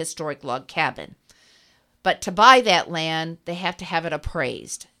put the historic log cabin. But to buy that land, they have to have it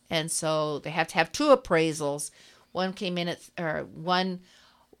appraised. And so they have to have two appraisals. One came in one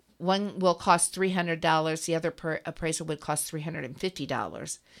will cost $300. The other appraisal would cost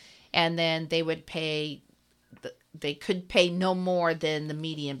 $350. And then they could pay no more than the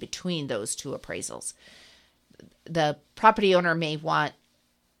median between those two appraisals. The property owner may want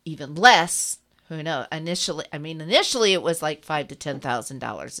even less. Who knows? Initially it was like $5,000 to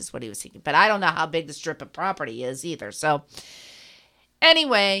 $10,000 is what he was thinking. But I don't know how big the strip of property is either. So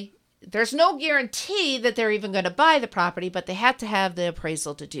anyway, there's no guarantee that they're even going to buy the property, but they have to have the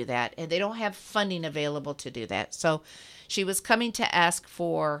appraisal to do that. And they don't have funding available to do that. So she was coming to ask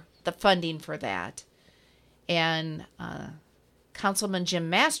for the funding for that. And Councilman Jim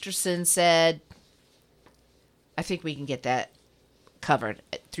Masterson said, I think we can get that covered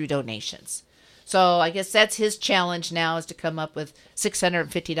through donations. So I guess that's his challenge now, is to come up with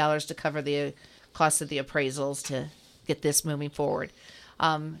 $650 to cover the cost of the appraisals to get this moving forward.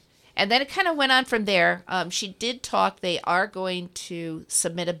 And then it kind of went on from there. She did talk. They are going to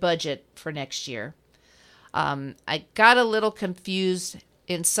submit a budget for next year. I got a little confused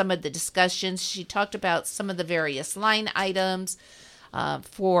in some of the discussions. She talked about some of the various line items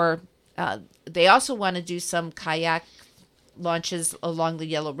they also want to do some kayak launches along the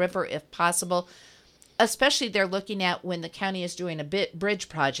Yellow River if possible. Especially they're looking at when the county is doing a bridge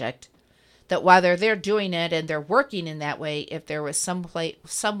project, that while they're there doing it and they're working in that way, if there was some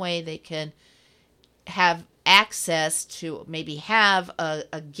way they can have access to maybe have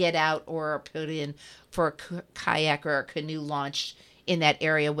a get out or a put in for a kayak or a canoe launch in that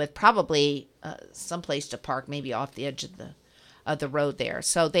area with probably some place to park, maybe off the edge of the road there.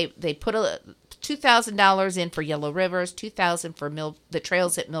 So they put $2,000 in for Yellow Rivers, $2,000 for the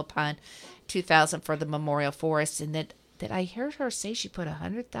trails at Mill Pond, $2,000 for the Memorial Forest, and then did I hear her say she put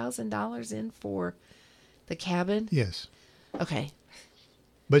 $100,000 in for the cabin? Yes. Okay.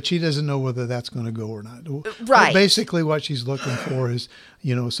 But she doesn't know whether that's going to go or not. Right. But basically, what she's looking for is,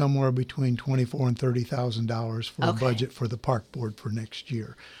 somewhere between $24,000 and $30,000 for a budget for the park board for next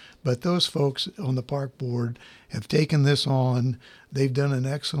year. But those folks on the park board have taken this on. They've done an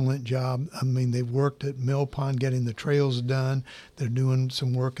excellent job. I mean, they've worked at Mill Pond getting the trails done. They're doing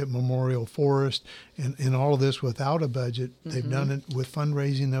some work at Memorial Forest, and all of this without a budget. Mm-hmm. They've done it with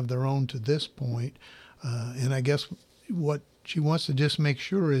fundraising of their own to this point. And I guess what she wants to just make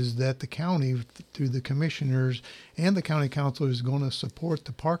sure is that the county, through the commissioners and the county council, is going to support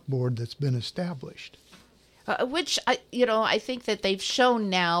the park board that's been established. Which, I think that they've shown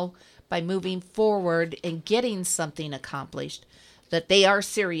now by moving forward and getting something accomplished that they are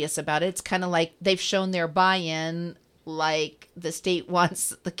serious about it. It's kind of like they've shown their buy-in, like the state wants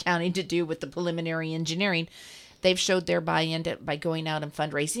the county to do with the preliminary engineering. They've showed their buy-in by going out and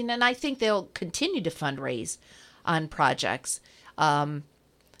fundraising, and I think they'll continue to fundraise on projects. And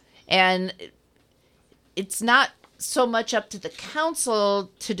it's not so much up to the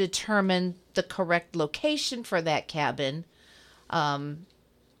council to determine the correct location for that cabin,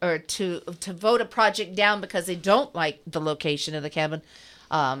 or to vote a project down because they don't like the location of the cabin.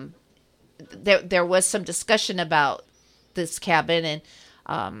 There was some discussion about this cabin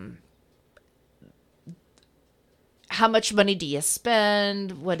and how much money do you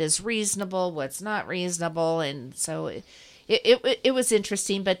spend, what is reasonable, what's not reasonable, and so it was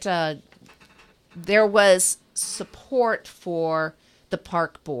interesting, but there was support for the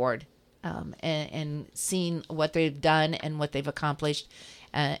park board and seeing what they've done and what they've accomplished,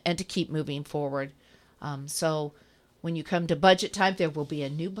 and to keep moving forward. So when you come to budget time, there will be a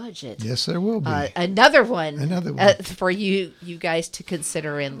new budget. Yes, there will be. Another one for you guys to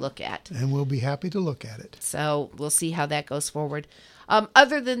consider and look at. And we'll be happy to look at it. So we'll see how that goes forward.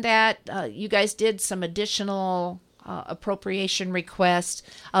 Other than that, you guys did some additional appropriation requests.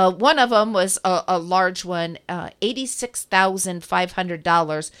 One of them was a large one,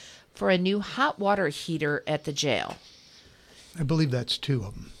 $86,500 for a new hot water heater at the jail. I believe that's two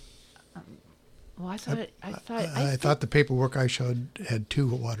of them. Well, I thought the paperwork I showed had two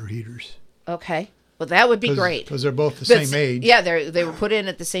water heaters. Okay. Well, that would be great. Because they're both the same age. Yeah, they were put in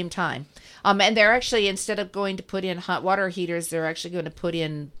at the same time. And they're actually, instead of going to put in hot water heaters, they're actually going to put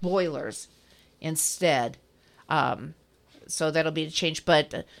in boilers instead. So that'll be a change.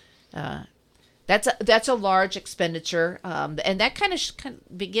 But that's a large expenditure. And that kind of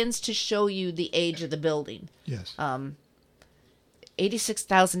begins to show you the age of the building. Yes.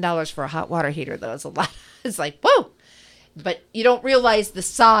 $86,000 for a hot water heater, though, is a lot. It's like, whoa! But you don't realize the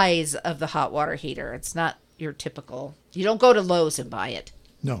size of the hot water heater. It's not your typical. You don't go to Lowe's and buy it.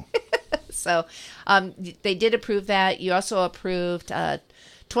 No. So they did approve that. You also approved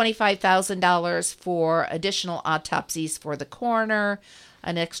 $25,000 for additional autopsies for the coroner,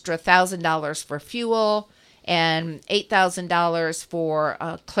 an extra $1,000 for fuel, and $8,000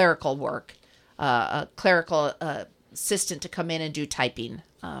 for clerical work, a clerical assistant to come in and do typing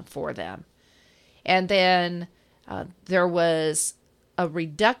for them. And then there was a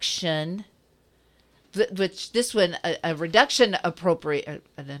reduction, which this one, a reduction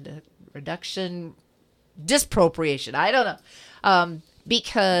dispropriation. I don't know.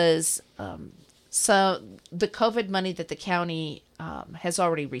 Because so the COVID money that the county has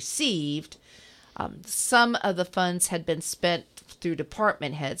already received, some of the funds had been spent through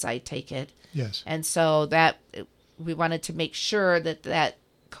department heads, I take it. Yes. And so that we wanted to make sure that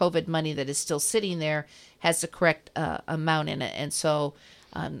COVID money that is still sitting there has the correct amount in it. And so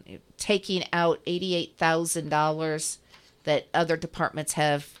taking out $88,000 that other departments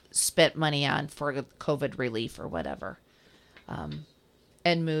have spent money on for COVID relief or whatever,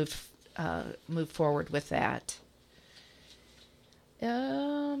 and move forward with that.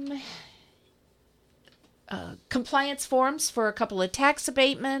 Compliance forms for a couple of tax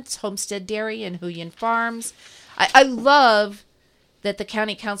abatements, Homestead Dairy and Huyen Farms. I love that the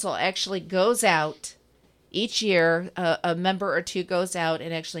county council actually goes out each year, a member or two goes out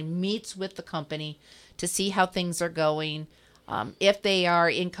and actually meets with the company to see how things are going, if they are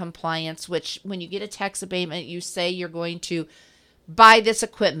in compliance, which when you get a tax abatement, you say you're going to buy this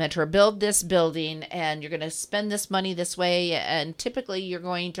equipment or build this building and you're going to spend this money this way, and typically you're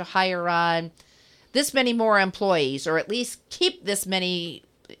going to hire on this many more employees, or at least keep this many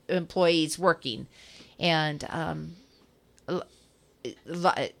employees working. And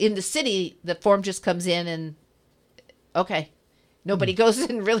in the city, the form just comes in and, okay, nobody goes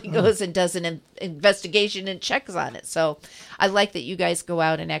and really goes and does an investigation and checks on it. So I like that you guys go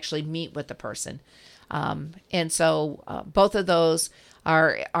out and actually meet with the person. And so both of those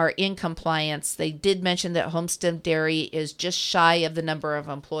are in compliance. They did mention that Homestead Dairy is just shy of the number of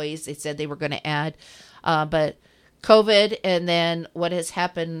employees they said they were going to add. But COVID and then what has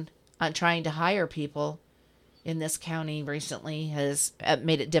happened on trying to hire people in this county recently has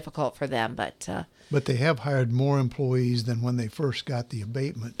made it difficult for them. But they have hired more employees than when they first got the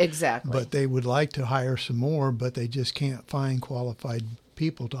abatement. Exactly. But they would like to hire some more, but they just can't find qualified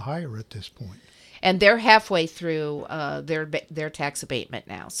people to hire at this point. And they're halfway through their tax abatement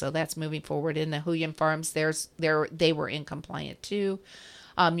now, so that's moving forward. In the Huyen Farms, they were in compliant too.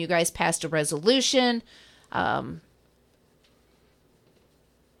 You guys passed a resolution.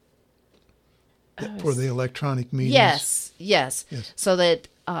 For the electronic meetings. Yes. So that,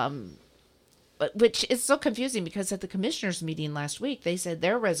 which is so confusing because at the commissioners meeting last week, they said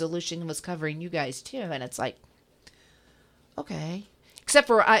their resolution was covering you guys too, and it's like, okay. Except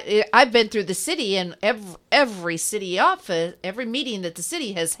for I've been through the city, and every city office, every meeting that the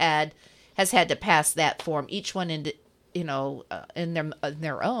city has had to pass that form. Each one in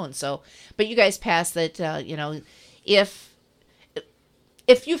their own. So, but you guys passed that,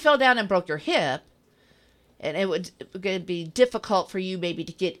 if you fell down and broke your hip, and it would be difficult for you maybe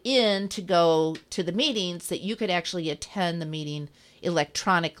to get in to go to the meetings, that you could actually attend the meeting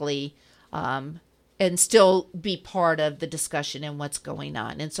electronically, and still be part of the discussion and what's going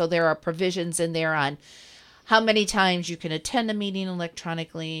on. And so there are provisions in there on how many times you can attend a meeting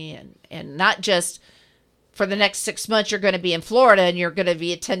electronically, and not just for the next 6 months you're going to be in Florida and you're going to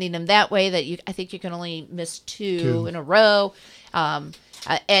be attending them that way, that I think you can only miss two in a row.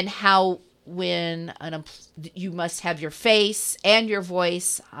 And how when you must have your face and your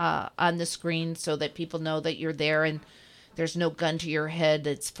voice on the screen so that people know that you're there and there's no gun to your head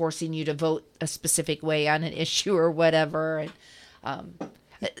that's forcing you to vote a specific way on an issue or whatever. And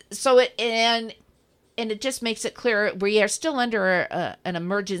it just makes it clear we are still under an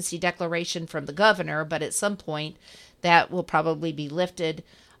emergency declaration from the governor, but at some point that will probably be lifted.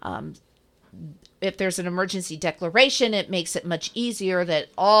 If there's an emergency declaration, it makes it much easier that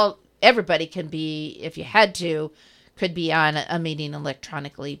everybody can be, if you had to, could be on a meeting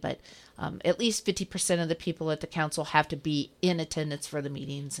electronically, but at least 50% of the people at the council have to be in attendance for the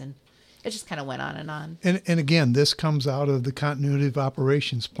meetings, and it just kind of went on and on. And again, this comes out of the continuity of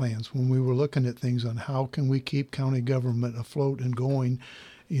operations plans when we were looking at things on how can we keep county government afloat and going,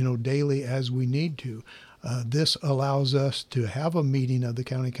 daily as we need to. This allows us to have a meeting of the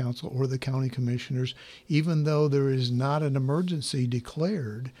county council or the county commissioners, even though there is not an emergency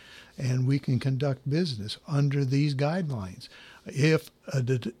declared, and we can conduct business under these guidelines. If a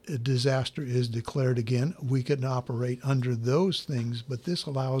disaster is declared again, we can operate under those things, but this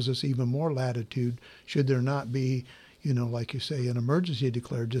allows us even more latitude should there not be, like you say, an emergency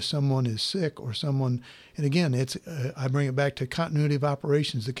declared, just someone is sick or someone, and again, I bring it back to continuity of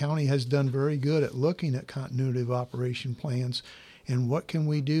operations. The county has done very good at looking at continuity of operation plans and what can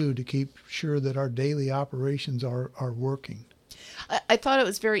we do to keep sure that our daily operations are working. I thought it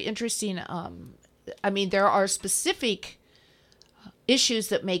was very interesting. There are specific issues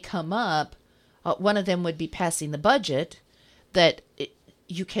that may come up. One of them would be passing the budget, that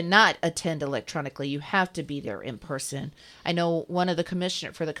you cannot attend electronically. You have to be there in person. I know one of the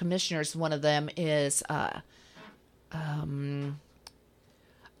commissioners, one of them is,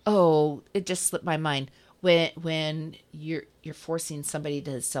 it just slipped my mind. When you're forcing somebody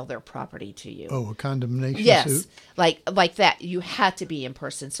to sell their property to you. Oh, a condemnation yes, suit? like that. You have to be in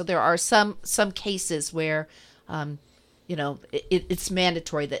person. So there are some cases where, it's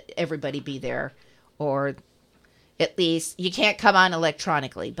mandatory that everybody be there, or at least you can't come on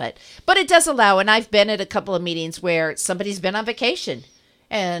electronically. But it does allow, and I've been at a couple of meetings where somebody's been on vacation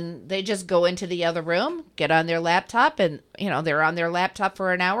and they just go into the other room, get on their laptop, and, they're on their laptop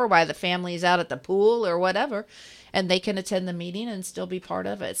for an hour while the family's out at the pool or whatever, and they can attend the meeting and still be part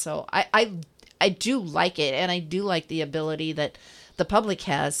of it. So I do like it, and I do like the ability that the public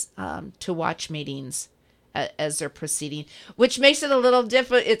has to watch meetings as they're proceeding, which makes it a little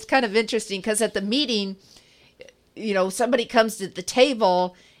different. It's kind of interesting because at the meeting, somebody comes to the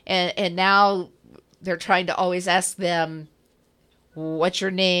table and now they're trying to always ask them, what's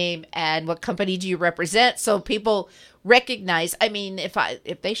your name and what company do you represent? So people recognize,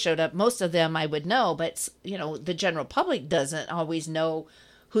 if they showed up, most of them I would know, but the general public doesn't always know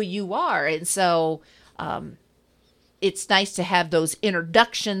who you are. And so it's nice to have those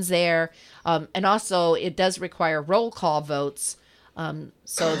introductions there. And also it does require roll call votes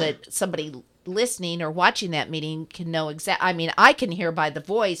so that somebody listening or watching that meeting can know exactly. I can hear by the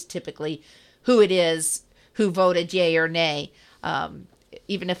voice typically who it is who voted yay or nay.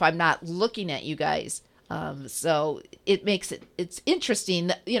 Even if I'm not looking at you guys. So it makes it's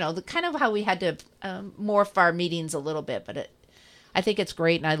interesting, the kind of how we had to morph our meetings a little bit, but I think it's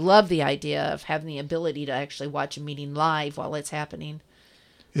great. And I love the idea of having the ability to actually watch a meeting live while it's happening.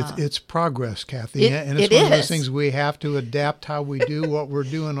 It's progress, Kathy. And it's one of those things we have to adapt how we do what we're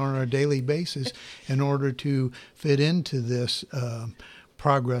doing on a daily basis in order to fit into this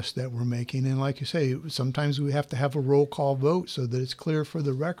progress that we're making. And like you say, sometimes we have to have a roll call vote so that it's clear for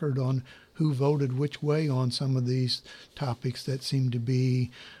the record on who voted which way on some of these topics that seem to be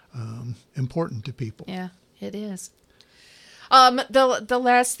important to people. Yeah, it is. The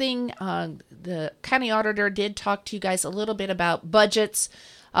last thing, the county auditor did talk to you guys a little bit about budgets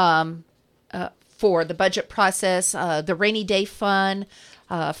for the budget process, the rainy day fund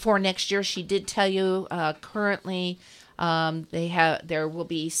for next year. She did tell you currently there will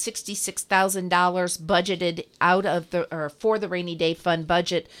be $66,000 budgeted out of for the rainy day fund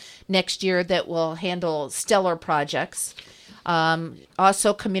budget next year that will handle stellar projects.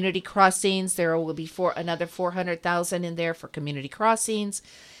 Also, community crossings. There will be another $400,000 in there for community crossings.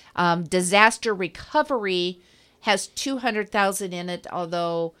 Disaster recovery has $200,000 in it.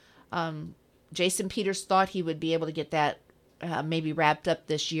 Although Jason Peters thought he would be able to get that maybe wrapped up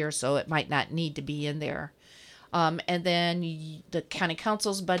this year, so it might not need to be in there. And then the county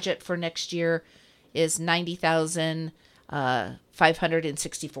council's budget for next year is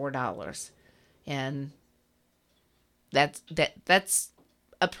 $90,564, and that's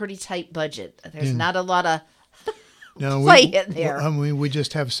a pretty tight budget. There's not a lot of play in there. I mean, we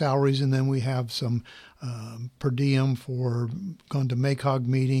just have salaries, and then we have some per diem for going to MACOG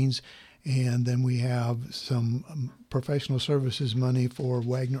meetings, and then we have some professional services money for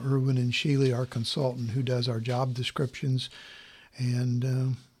Wagner, Irwin, and Sheely, our consultant who does our job descriptions,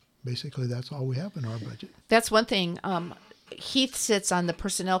 and basically that's all we have in our budget. That's one thing. Heath sits on the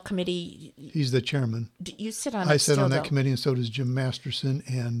personnel committee. He's the chairman. You sit on. I sit on that committee, and so does Jim Masterson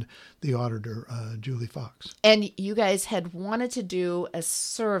and the auditor, Julie Fox. And you guys had wanted to do a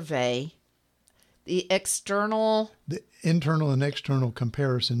survey, the internal and external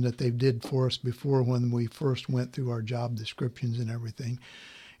comparison that they did for us before when we first went through our job descriptions and everything.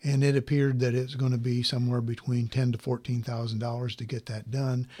 And it appeared that it's going to be somewhere between $10,000 to $14,000 to get that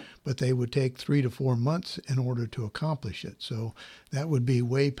done, but they would take 3 to 4 months in order to accomplish it. So that would be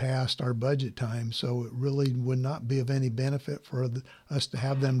way past our budget time. So it really would not be of any benefit for us to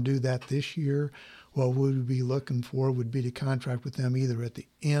have them do that this year. What we would be looking for would be to contract with them either at the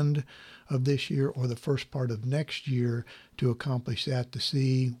end of this year or the first part of next year to accomplish that, to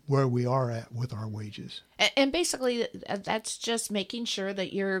see where we are at with our wages. And basically, that's just making sure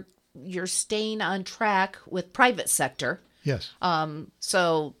that you're staying on track with private sector. Yes.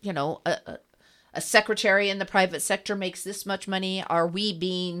 So, a secretary in the private sector makes this much money. Are we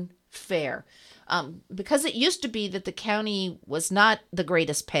being fair? Because it used to be that the county was not the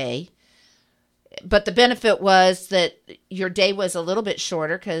greatest pay, but the benefit was that your day was a little bit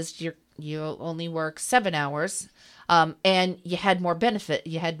shorter because you only work 7 hours, and you had more benefit.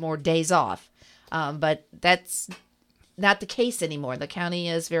 You had more days off. But that's not the case anymore. The county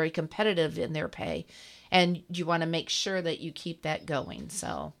is very competitive in their pay, and you want to make sure that you keep that going.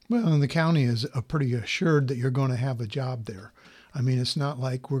 So, well, and the county is pretty assured that you're going to have a job there. I mean, it's not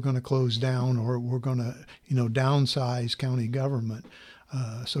like we're going to close down or we're going to, downsize county government.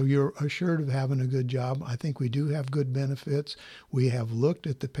 So you're assured of having a good job. I think we do have good benefits. We have looked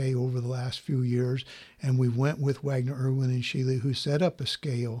at the pay over the last few years, and we went with Wagner, Irwin, and Sheely, who set up a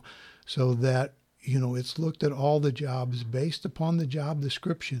scale so that, it's looked at all the jobs based upon the job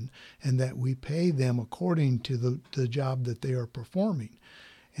description, and that we pay them according to the job that they are performing.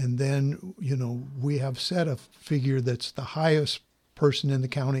 And then, we have set a figure that's the highest person in the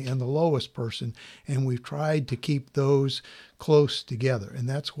county and the lowest person, and we've tried to keep those close together. And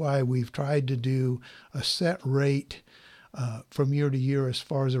that's why we've tried to do a set rate from year to year as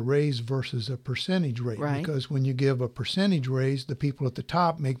far as a raise versus a percentage rate. Right. Because when you give a percentage raise, the people at the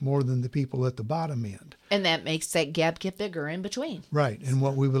top make more than the people at the bottom end. And that makes that gap get bigger in between. Right. And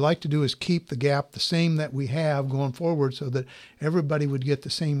what we would like to do is keep the gap the same that we have going forward so that everybody would get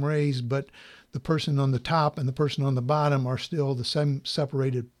the same raise, but the person on the top and the person on the bottom are still the same,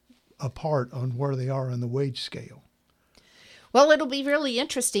 separated apart on where they are on the wage scale. Well, it'll be really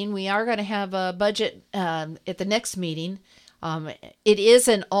interesting. We are going to have a budget at the next meeting. It is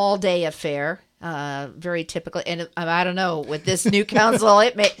an all-day affair, very typical. And I don't know, with this new council,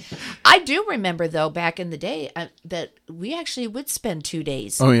 I do remember, though, back in the day, that we actually would spend 2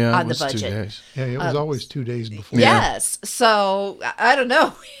 days on the budget. 2 days. Yeah, it was always 2 days before. Yes. So, I don't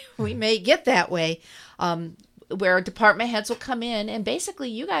know. We may get that way, where department heads will come in, and basically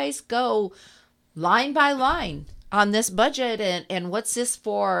you guys go line by line on this budget and what's this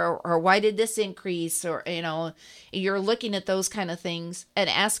for, or why did this increase, or you're looking at those kind of things and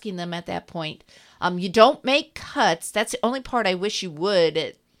asking them at that point. You don't make cuts. That's the only part I wish you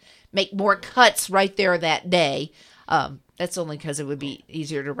would make more cuts right there that day. That's only because it would be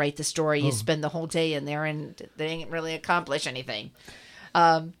easier to write the story. You spend the whole day in there and they ain't really accomplish anything.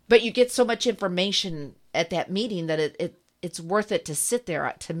 But you get so much information at that meeting that it's worth it to sit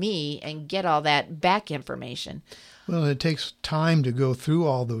there, to me, and get all that back information. Well, it takes time to go through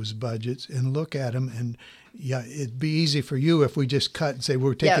all those budgets and look at them. And yeah, it'd be easy for you if we just cut and say,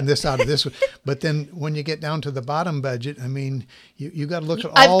 we're taking this out of this one. But then when you get down to the bottom budget, I mean, you got to look at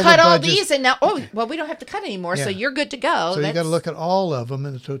all the budgets. I've cut all these, and now, we don't have to cut anymore, so you're good to go. So you got to look at all of them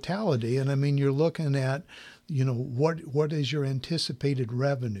in the totality. And I mean, you're looking at, what is your anticipated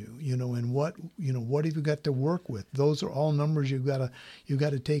revenue, and what have you got to work with? Those are all numbers you've got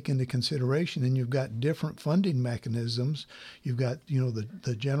to take into consideration, and you've got different funding mechanisms. You've got,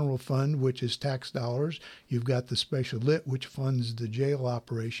 the general fund, which is tax dollars. You've got the special lit, which funds the jail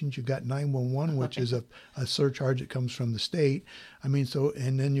operations. You've got 911, which is a surcharge that comes from the state. And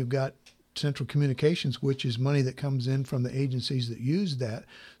then you've got Central Communications, which is money that comes in from the agencies that use that.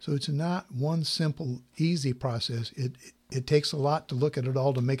 So it's not one simple, easy process. It takes a lot to look at it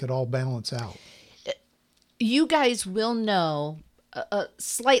all to make it all balance out. You guys will know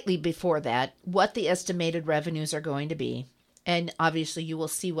slightly before that what the estimated revenues are going to be. And obviously you will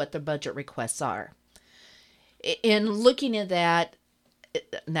see what the budget requests are. In looking at that,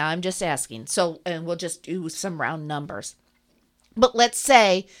 now I'm just asking. And we'll just do some round numbers. But let's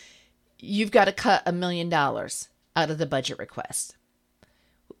say you've got to cut $1 million out of the budget request.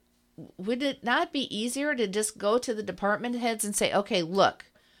 Would it not be easier to just go to the department heads and say, okay, look,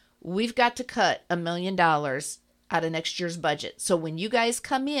 we've got to cut $1 million out of next year's budget. So when you guys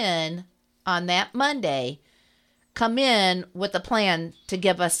come in on that Monday, come in with a plan to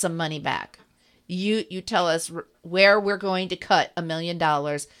give us some money back. You tell us where we're going to cut $1 million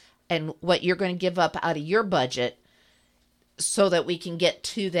and what you're going to give up out of your budget, so that we can get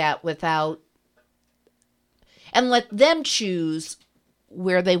to that and let them choose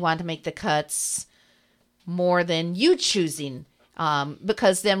where they want to make the cuts more than you choosing.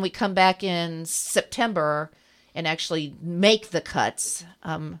 Because then we come back in September and actually make the cuts.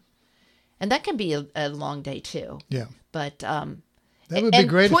 And that can be a long day too. Yeah. But, that would be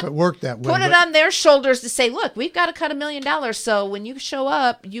great if it worked that way. Put it on their shoulders to say, look, we've got to cut $1 million. So when you show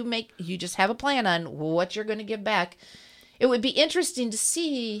up, you just have a plan on what you're going to give back. It would be interesting to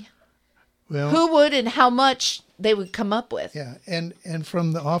see who would and how much they would come up with. Yeah, and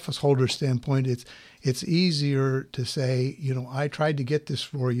from the office holder standpoint, it's easier to say, I tried to get this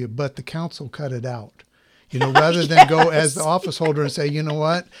for you, but the council cut it out. Rather than go as the office holder and say, you know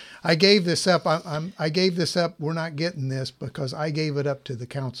what, I gave this up. I gave this up. We're not getting this because I gave it up to the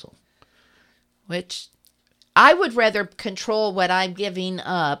council. Which I would rather control what I'm giving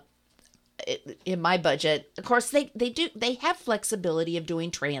up in my budget. Of course, they have flexibility of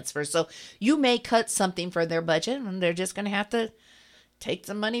doing transfers. So you may cut something for their budget and they're just going to have to take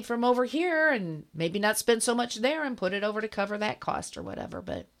some money from over here and maybe not spend so much there and put it over to cover that cost or whatever.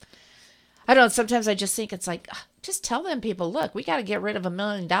 But I don't know. Sometimes I just think it's like, just tell them people, look, we got to get rid of $1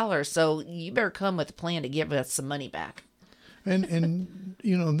 million. So you better come with a plan to give us some money back. And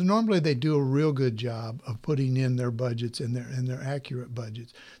normally they do a real good job of putting in their budgets and their accurate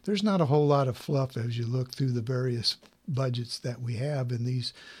budgets. There's not a whole lot of fluff as you look through the various budgets that we have in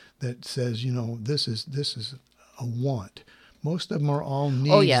these that says, this is a want. Most of them are all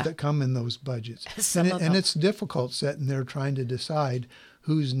needs that come in those budgets. And it's difficult sitting there trying to decide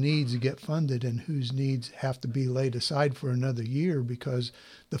whose needs get funded and whose needs have to be laid aside for another year because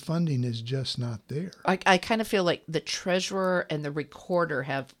the funding is just not there. I kind of feel like the treasurer and the recorder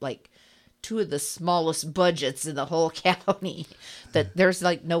have like two of the smallest budgets in the whole county, that there's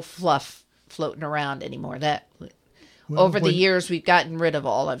like no fluff floating around anymore. Over the years, we've gotten rid of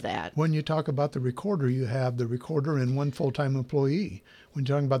all of that. When you talk about the recorder, you have the recorder and one full-time employee. When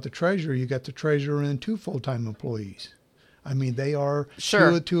you're talking about the treasurer, you got the treasurer and 2 full-time employees. They are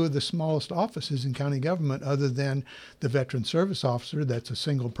two of the smallest offices in county government other than the Veteran Service Officer, that's a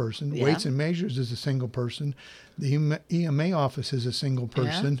single person. Yeah. Weights and Measures is a single person. The EMA office is a single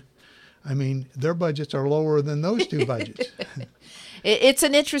person. Yeah. Their budgets are lower than those 2 budgets. It's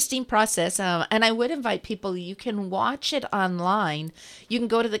an interesting process, and I would invite people, you can watch it online. You can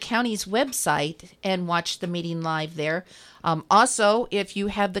go to the county's website and watch the meeting live there. Also, if you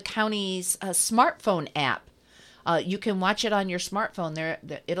have the county's smartphone app, you can watch it on your smartphone. There,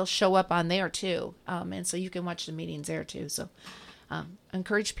 it'll show up on there too, and so you can watch the meetings there too. So,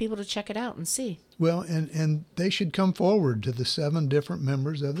 encourage people to check it out and see. Well, and they should come forward to the 7 different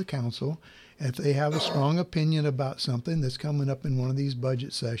members of the council if they have a strong opinion about something that's coming up in one of these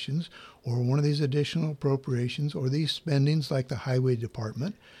budget sessions, or one of these additional appropriations, or these spendings like the highway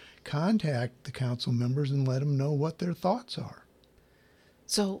department. Contact the council members and let them know what their thoughts are.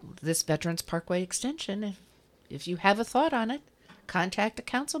 So, this Veterans Parkway extension, if you have a thought on it, contact a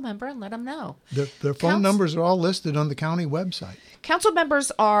council member and let them know. Their phone numbers are all listed on the county website. Council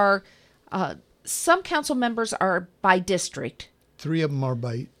members are, some council members are by district. 4 of them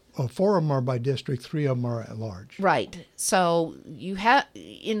are by district, 3 of them are at large. Right. So you have,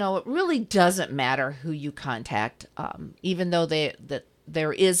 it really doesn't matter who you contact, even though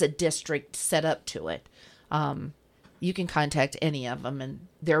there is a district set up to it. you can contact any of them, and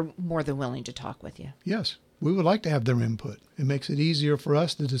they're more than willing to talk with you. Yes. We would like to have their input. It makes it easier for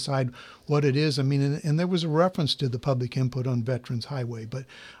us to decide what it is. I mean, and there was a reference to the public input on Veterans Highway, but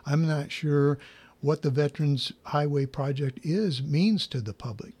I'm not sure what the Veterans Highway project means to the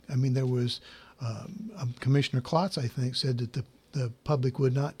public. I mean, there was Commissioner Klotz, I think, said that the public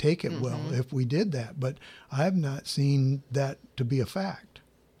would not take it well if we did that, but I have not seen that to be a fact.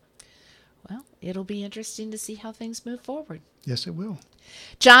 Well, it'll be interesting to see how things move forward. Yes, it will.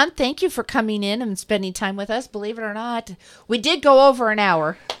 John, thank you for coming in and spending time with us. Believe it or not, we did go over an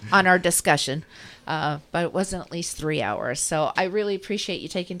hour on our discussion, but it wasn't at least 3 hours. So I really appreciate you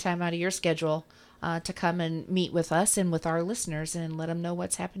taking time out of your schedule to come and meet with us and with our listeners and let them know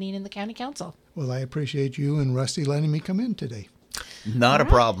what's happening in the county council. Well, I appreciate you and Rusty letting me come in today. Not a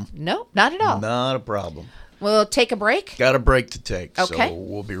problem. No, not at all. Not a problem. We'll take a break. Got a break to take, Okay. So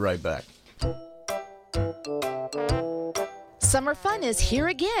we'll be right back. Summer fun is here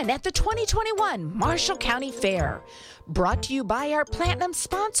again at the 2021 Marshall County Fair. Brought to you by our Platinum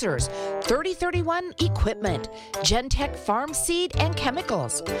sponsors, 3031 Equipment, Gentech Farm Seed and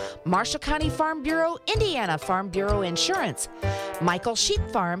Chemicals, Marshall County Farm Bureau, Indiana Farm Bureau Insurance, Michael Sheep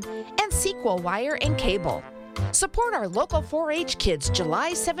Farm, and Sequel Wire and Cable. Support our local 4-H kids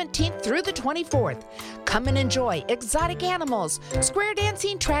July 17th through the 24th. Come and enjoy exotic animals, square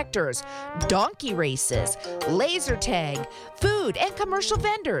dancing tractors, donkey races, laser tag, food and commercial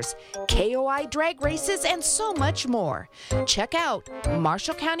vendors, KOI drag races, and so much more. Check out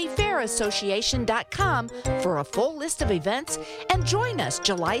MarshallCountyFairAssociation.com for a full list of events and join us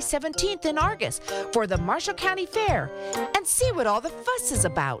July 17th in Argus for the Marshall County Fair and see what all the fuss is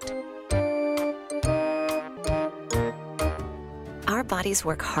about. Our bodies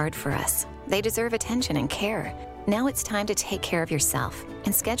work hard for us. They deserve attention and care. Now it's time to take care of yourself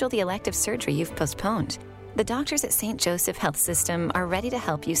and schedule the elective surgery you've postponed. The doctors at St. Joseph Health System are ready to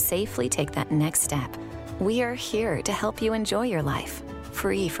help you safely take that next step. We are here to help you enjoy your life,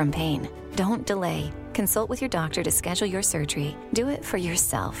 free from pain. Don't delay. Consult with your doctor to schedule your surgery. Do it for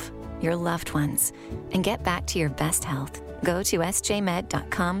yourself, your loved ones, and get back to your best health. Go to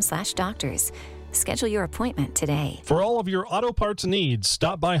sjmed.com/doctors. Schedule your appointment today. For all of your auto parts needs,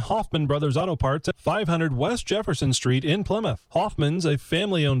 stop by Hoffman Brothers Auto Parts at 500 West Jefferson Street in Plymouth. Hoffman's, a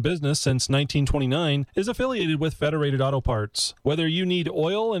family-owned business since 1929, is affiliated with Federated Auto Parts. Whether you need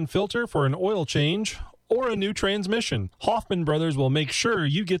oil and filter for an oil change or a new transmission, Hoffman Brothers will make sure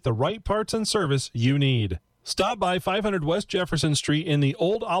you get the right parts and service you need. Stop by 500 West Jefferson Street in the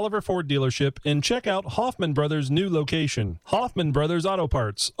old Oliver Ford dealership and check out Hoffman Brothers' new location. Hoffman Brothers Auto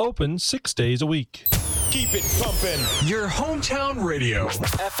Parts, open 6 days a week. Keep it pumping. Your hometown radio.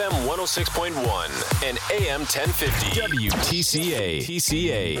 FM 106.1 and AM 1050. WTCA.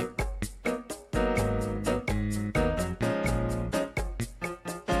 TCA.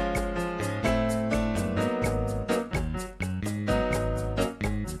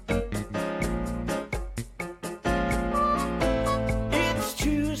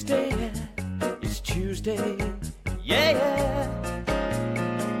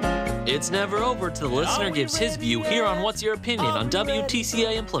 It's never over till the listener gives his view here on What's Your Opinion on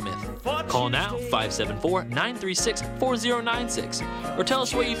WTCA in Plymouth. Call now, 574-936-4096, or tell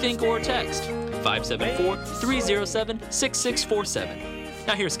us what you think or text, 574-307-6647.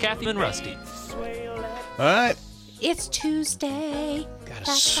 Now here's Kathy and Rusty. All right. It's Tuesday.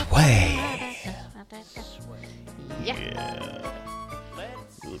 Gotta sway. Yeah. A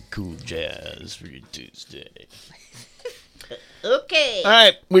little cool jazz for your Tuesday. Okay. All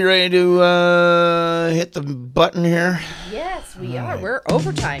right, we ready to hit the button here? Yes, we are. We're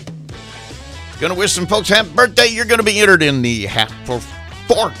overtime. Gonna wish some folks happy birthday. You're gonna be entered in the half for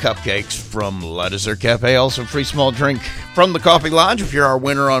 4 cupcakes from La Dessert Cafe. Also, free small drink from the Coffee Lodge if you're our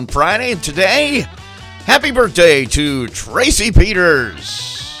winner on Friday. And today, happy birthday to Tracy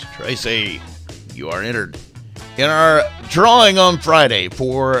Peters. Tracy, you are entered in our drawing on Friday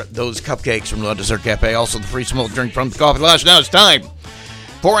for those cupcakes from La Dessert Cafe. Also, the free small drink from the Coffee Lodge. Now it's time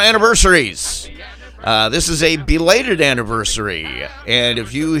for anniversaries. This is a belated anniversary, and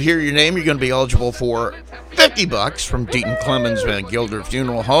if you hear your name, you're going to be eligible for $50 from Deaton Clemens Van Gilder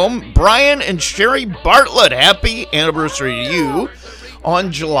Funeral Home. Brian and Sherry Bartlett, happy anniversary to you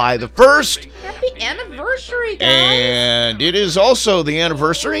on July the 1st. Happy anniversary, guys. And it is also the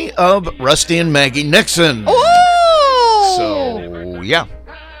anniversary of Rusty and Maggie Nixon. Oh! So, yeah.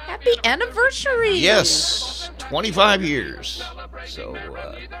 Happy anniversary. Yes, 25 years. So,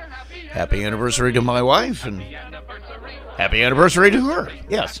 happy anniversary to my wife, and happy anniversary to her.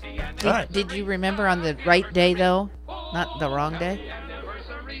 Yes. Did you remember on the right day, though? Not the wrong day?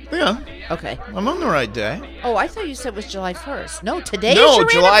 Yeah. Okay. I'm on the right day. Oh, I thought you said it was July 1st. No, today is your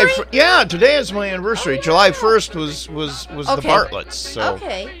anniversary? Yeah, today is my anniversary. July 1st was the Bartletts. So,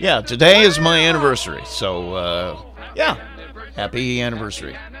 yeah, today is my anniversary. So, yeah, happy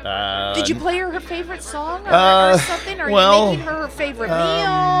anniversary. Did you play her favorite song or something? Are you making her favorite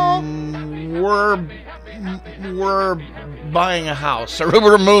meal? We're buying a house.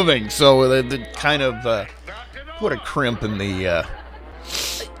 We're moving, so the kind of put a crimp in the.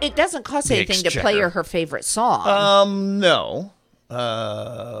 It doesn't cost anything to play her favorite song. No.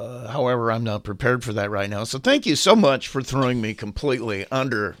 However, I'm not prepared for that right now. So thank you so much for throwing me completely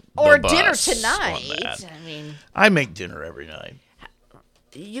under or the bus dinner tonight. I mean, I make dinner every night.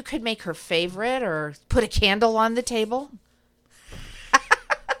 You could make her favorite or put a candle on the table.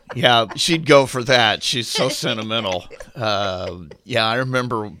 Yeah, she'd go for that. She's so sentimental. Yeah, I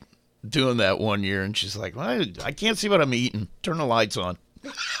remember doing that one year, and she's like, well, I can't see what I'm eating. Turn the lights on.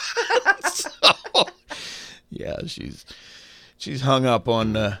 So, yeah, she's hung up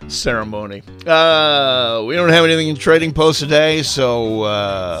on ceremony. We don't have anything in Trading Post today, so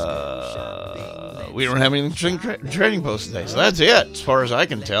we don't have anything in Trading Post today. So that's it, as far as I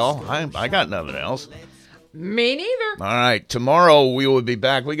can tell. I got nothing else. Me neither. All right, tomorrow we will be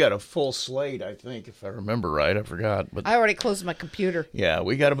back. We got a full slate, I think, if I remember right. I forgot. But I already closed my computer. Yeah,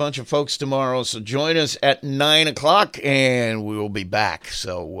 we got a bunch of folks tomorrow, so join us at 9 o'clock, and we will be back.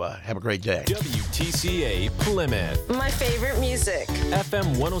 So have a great day. WTCA Plymouth. My favorite music.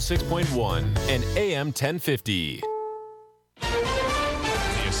 FM 106.1 and AM 1050.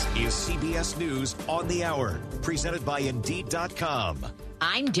 This is CBS News on the Hour, presented by Indeed.com.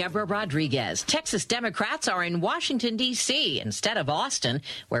 I'm Deborah Rodriguez. Texas Democrats are in Washington, D.C. instead of Austin,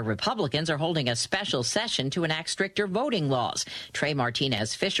 where Republicans are holding a special session to enact stricter voting laws. Trey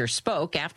Martinez Fisher spoke after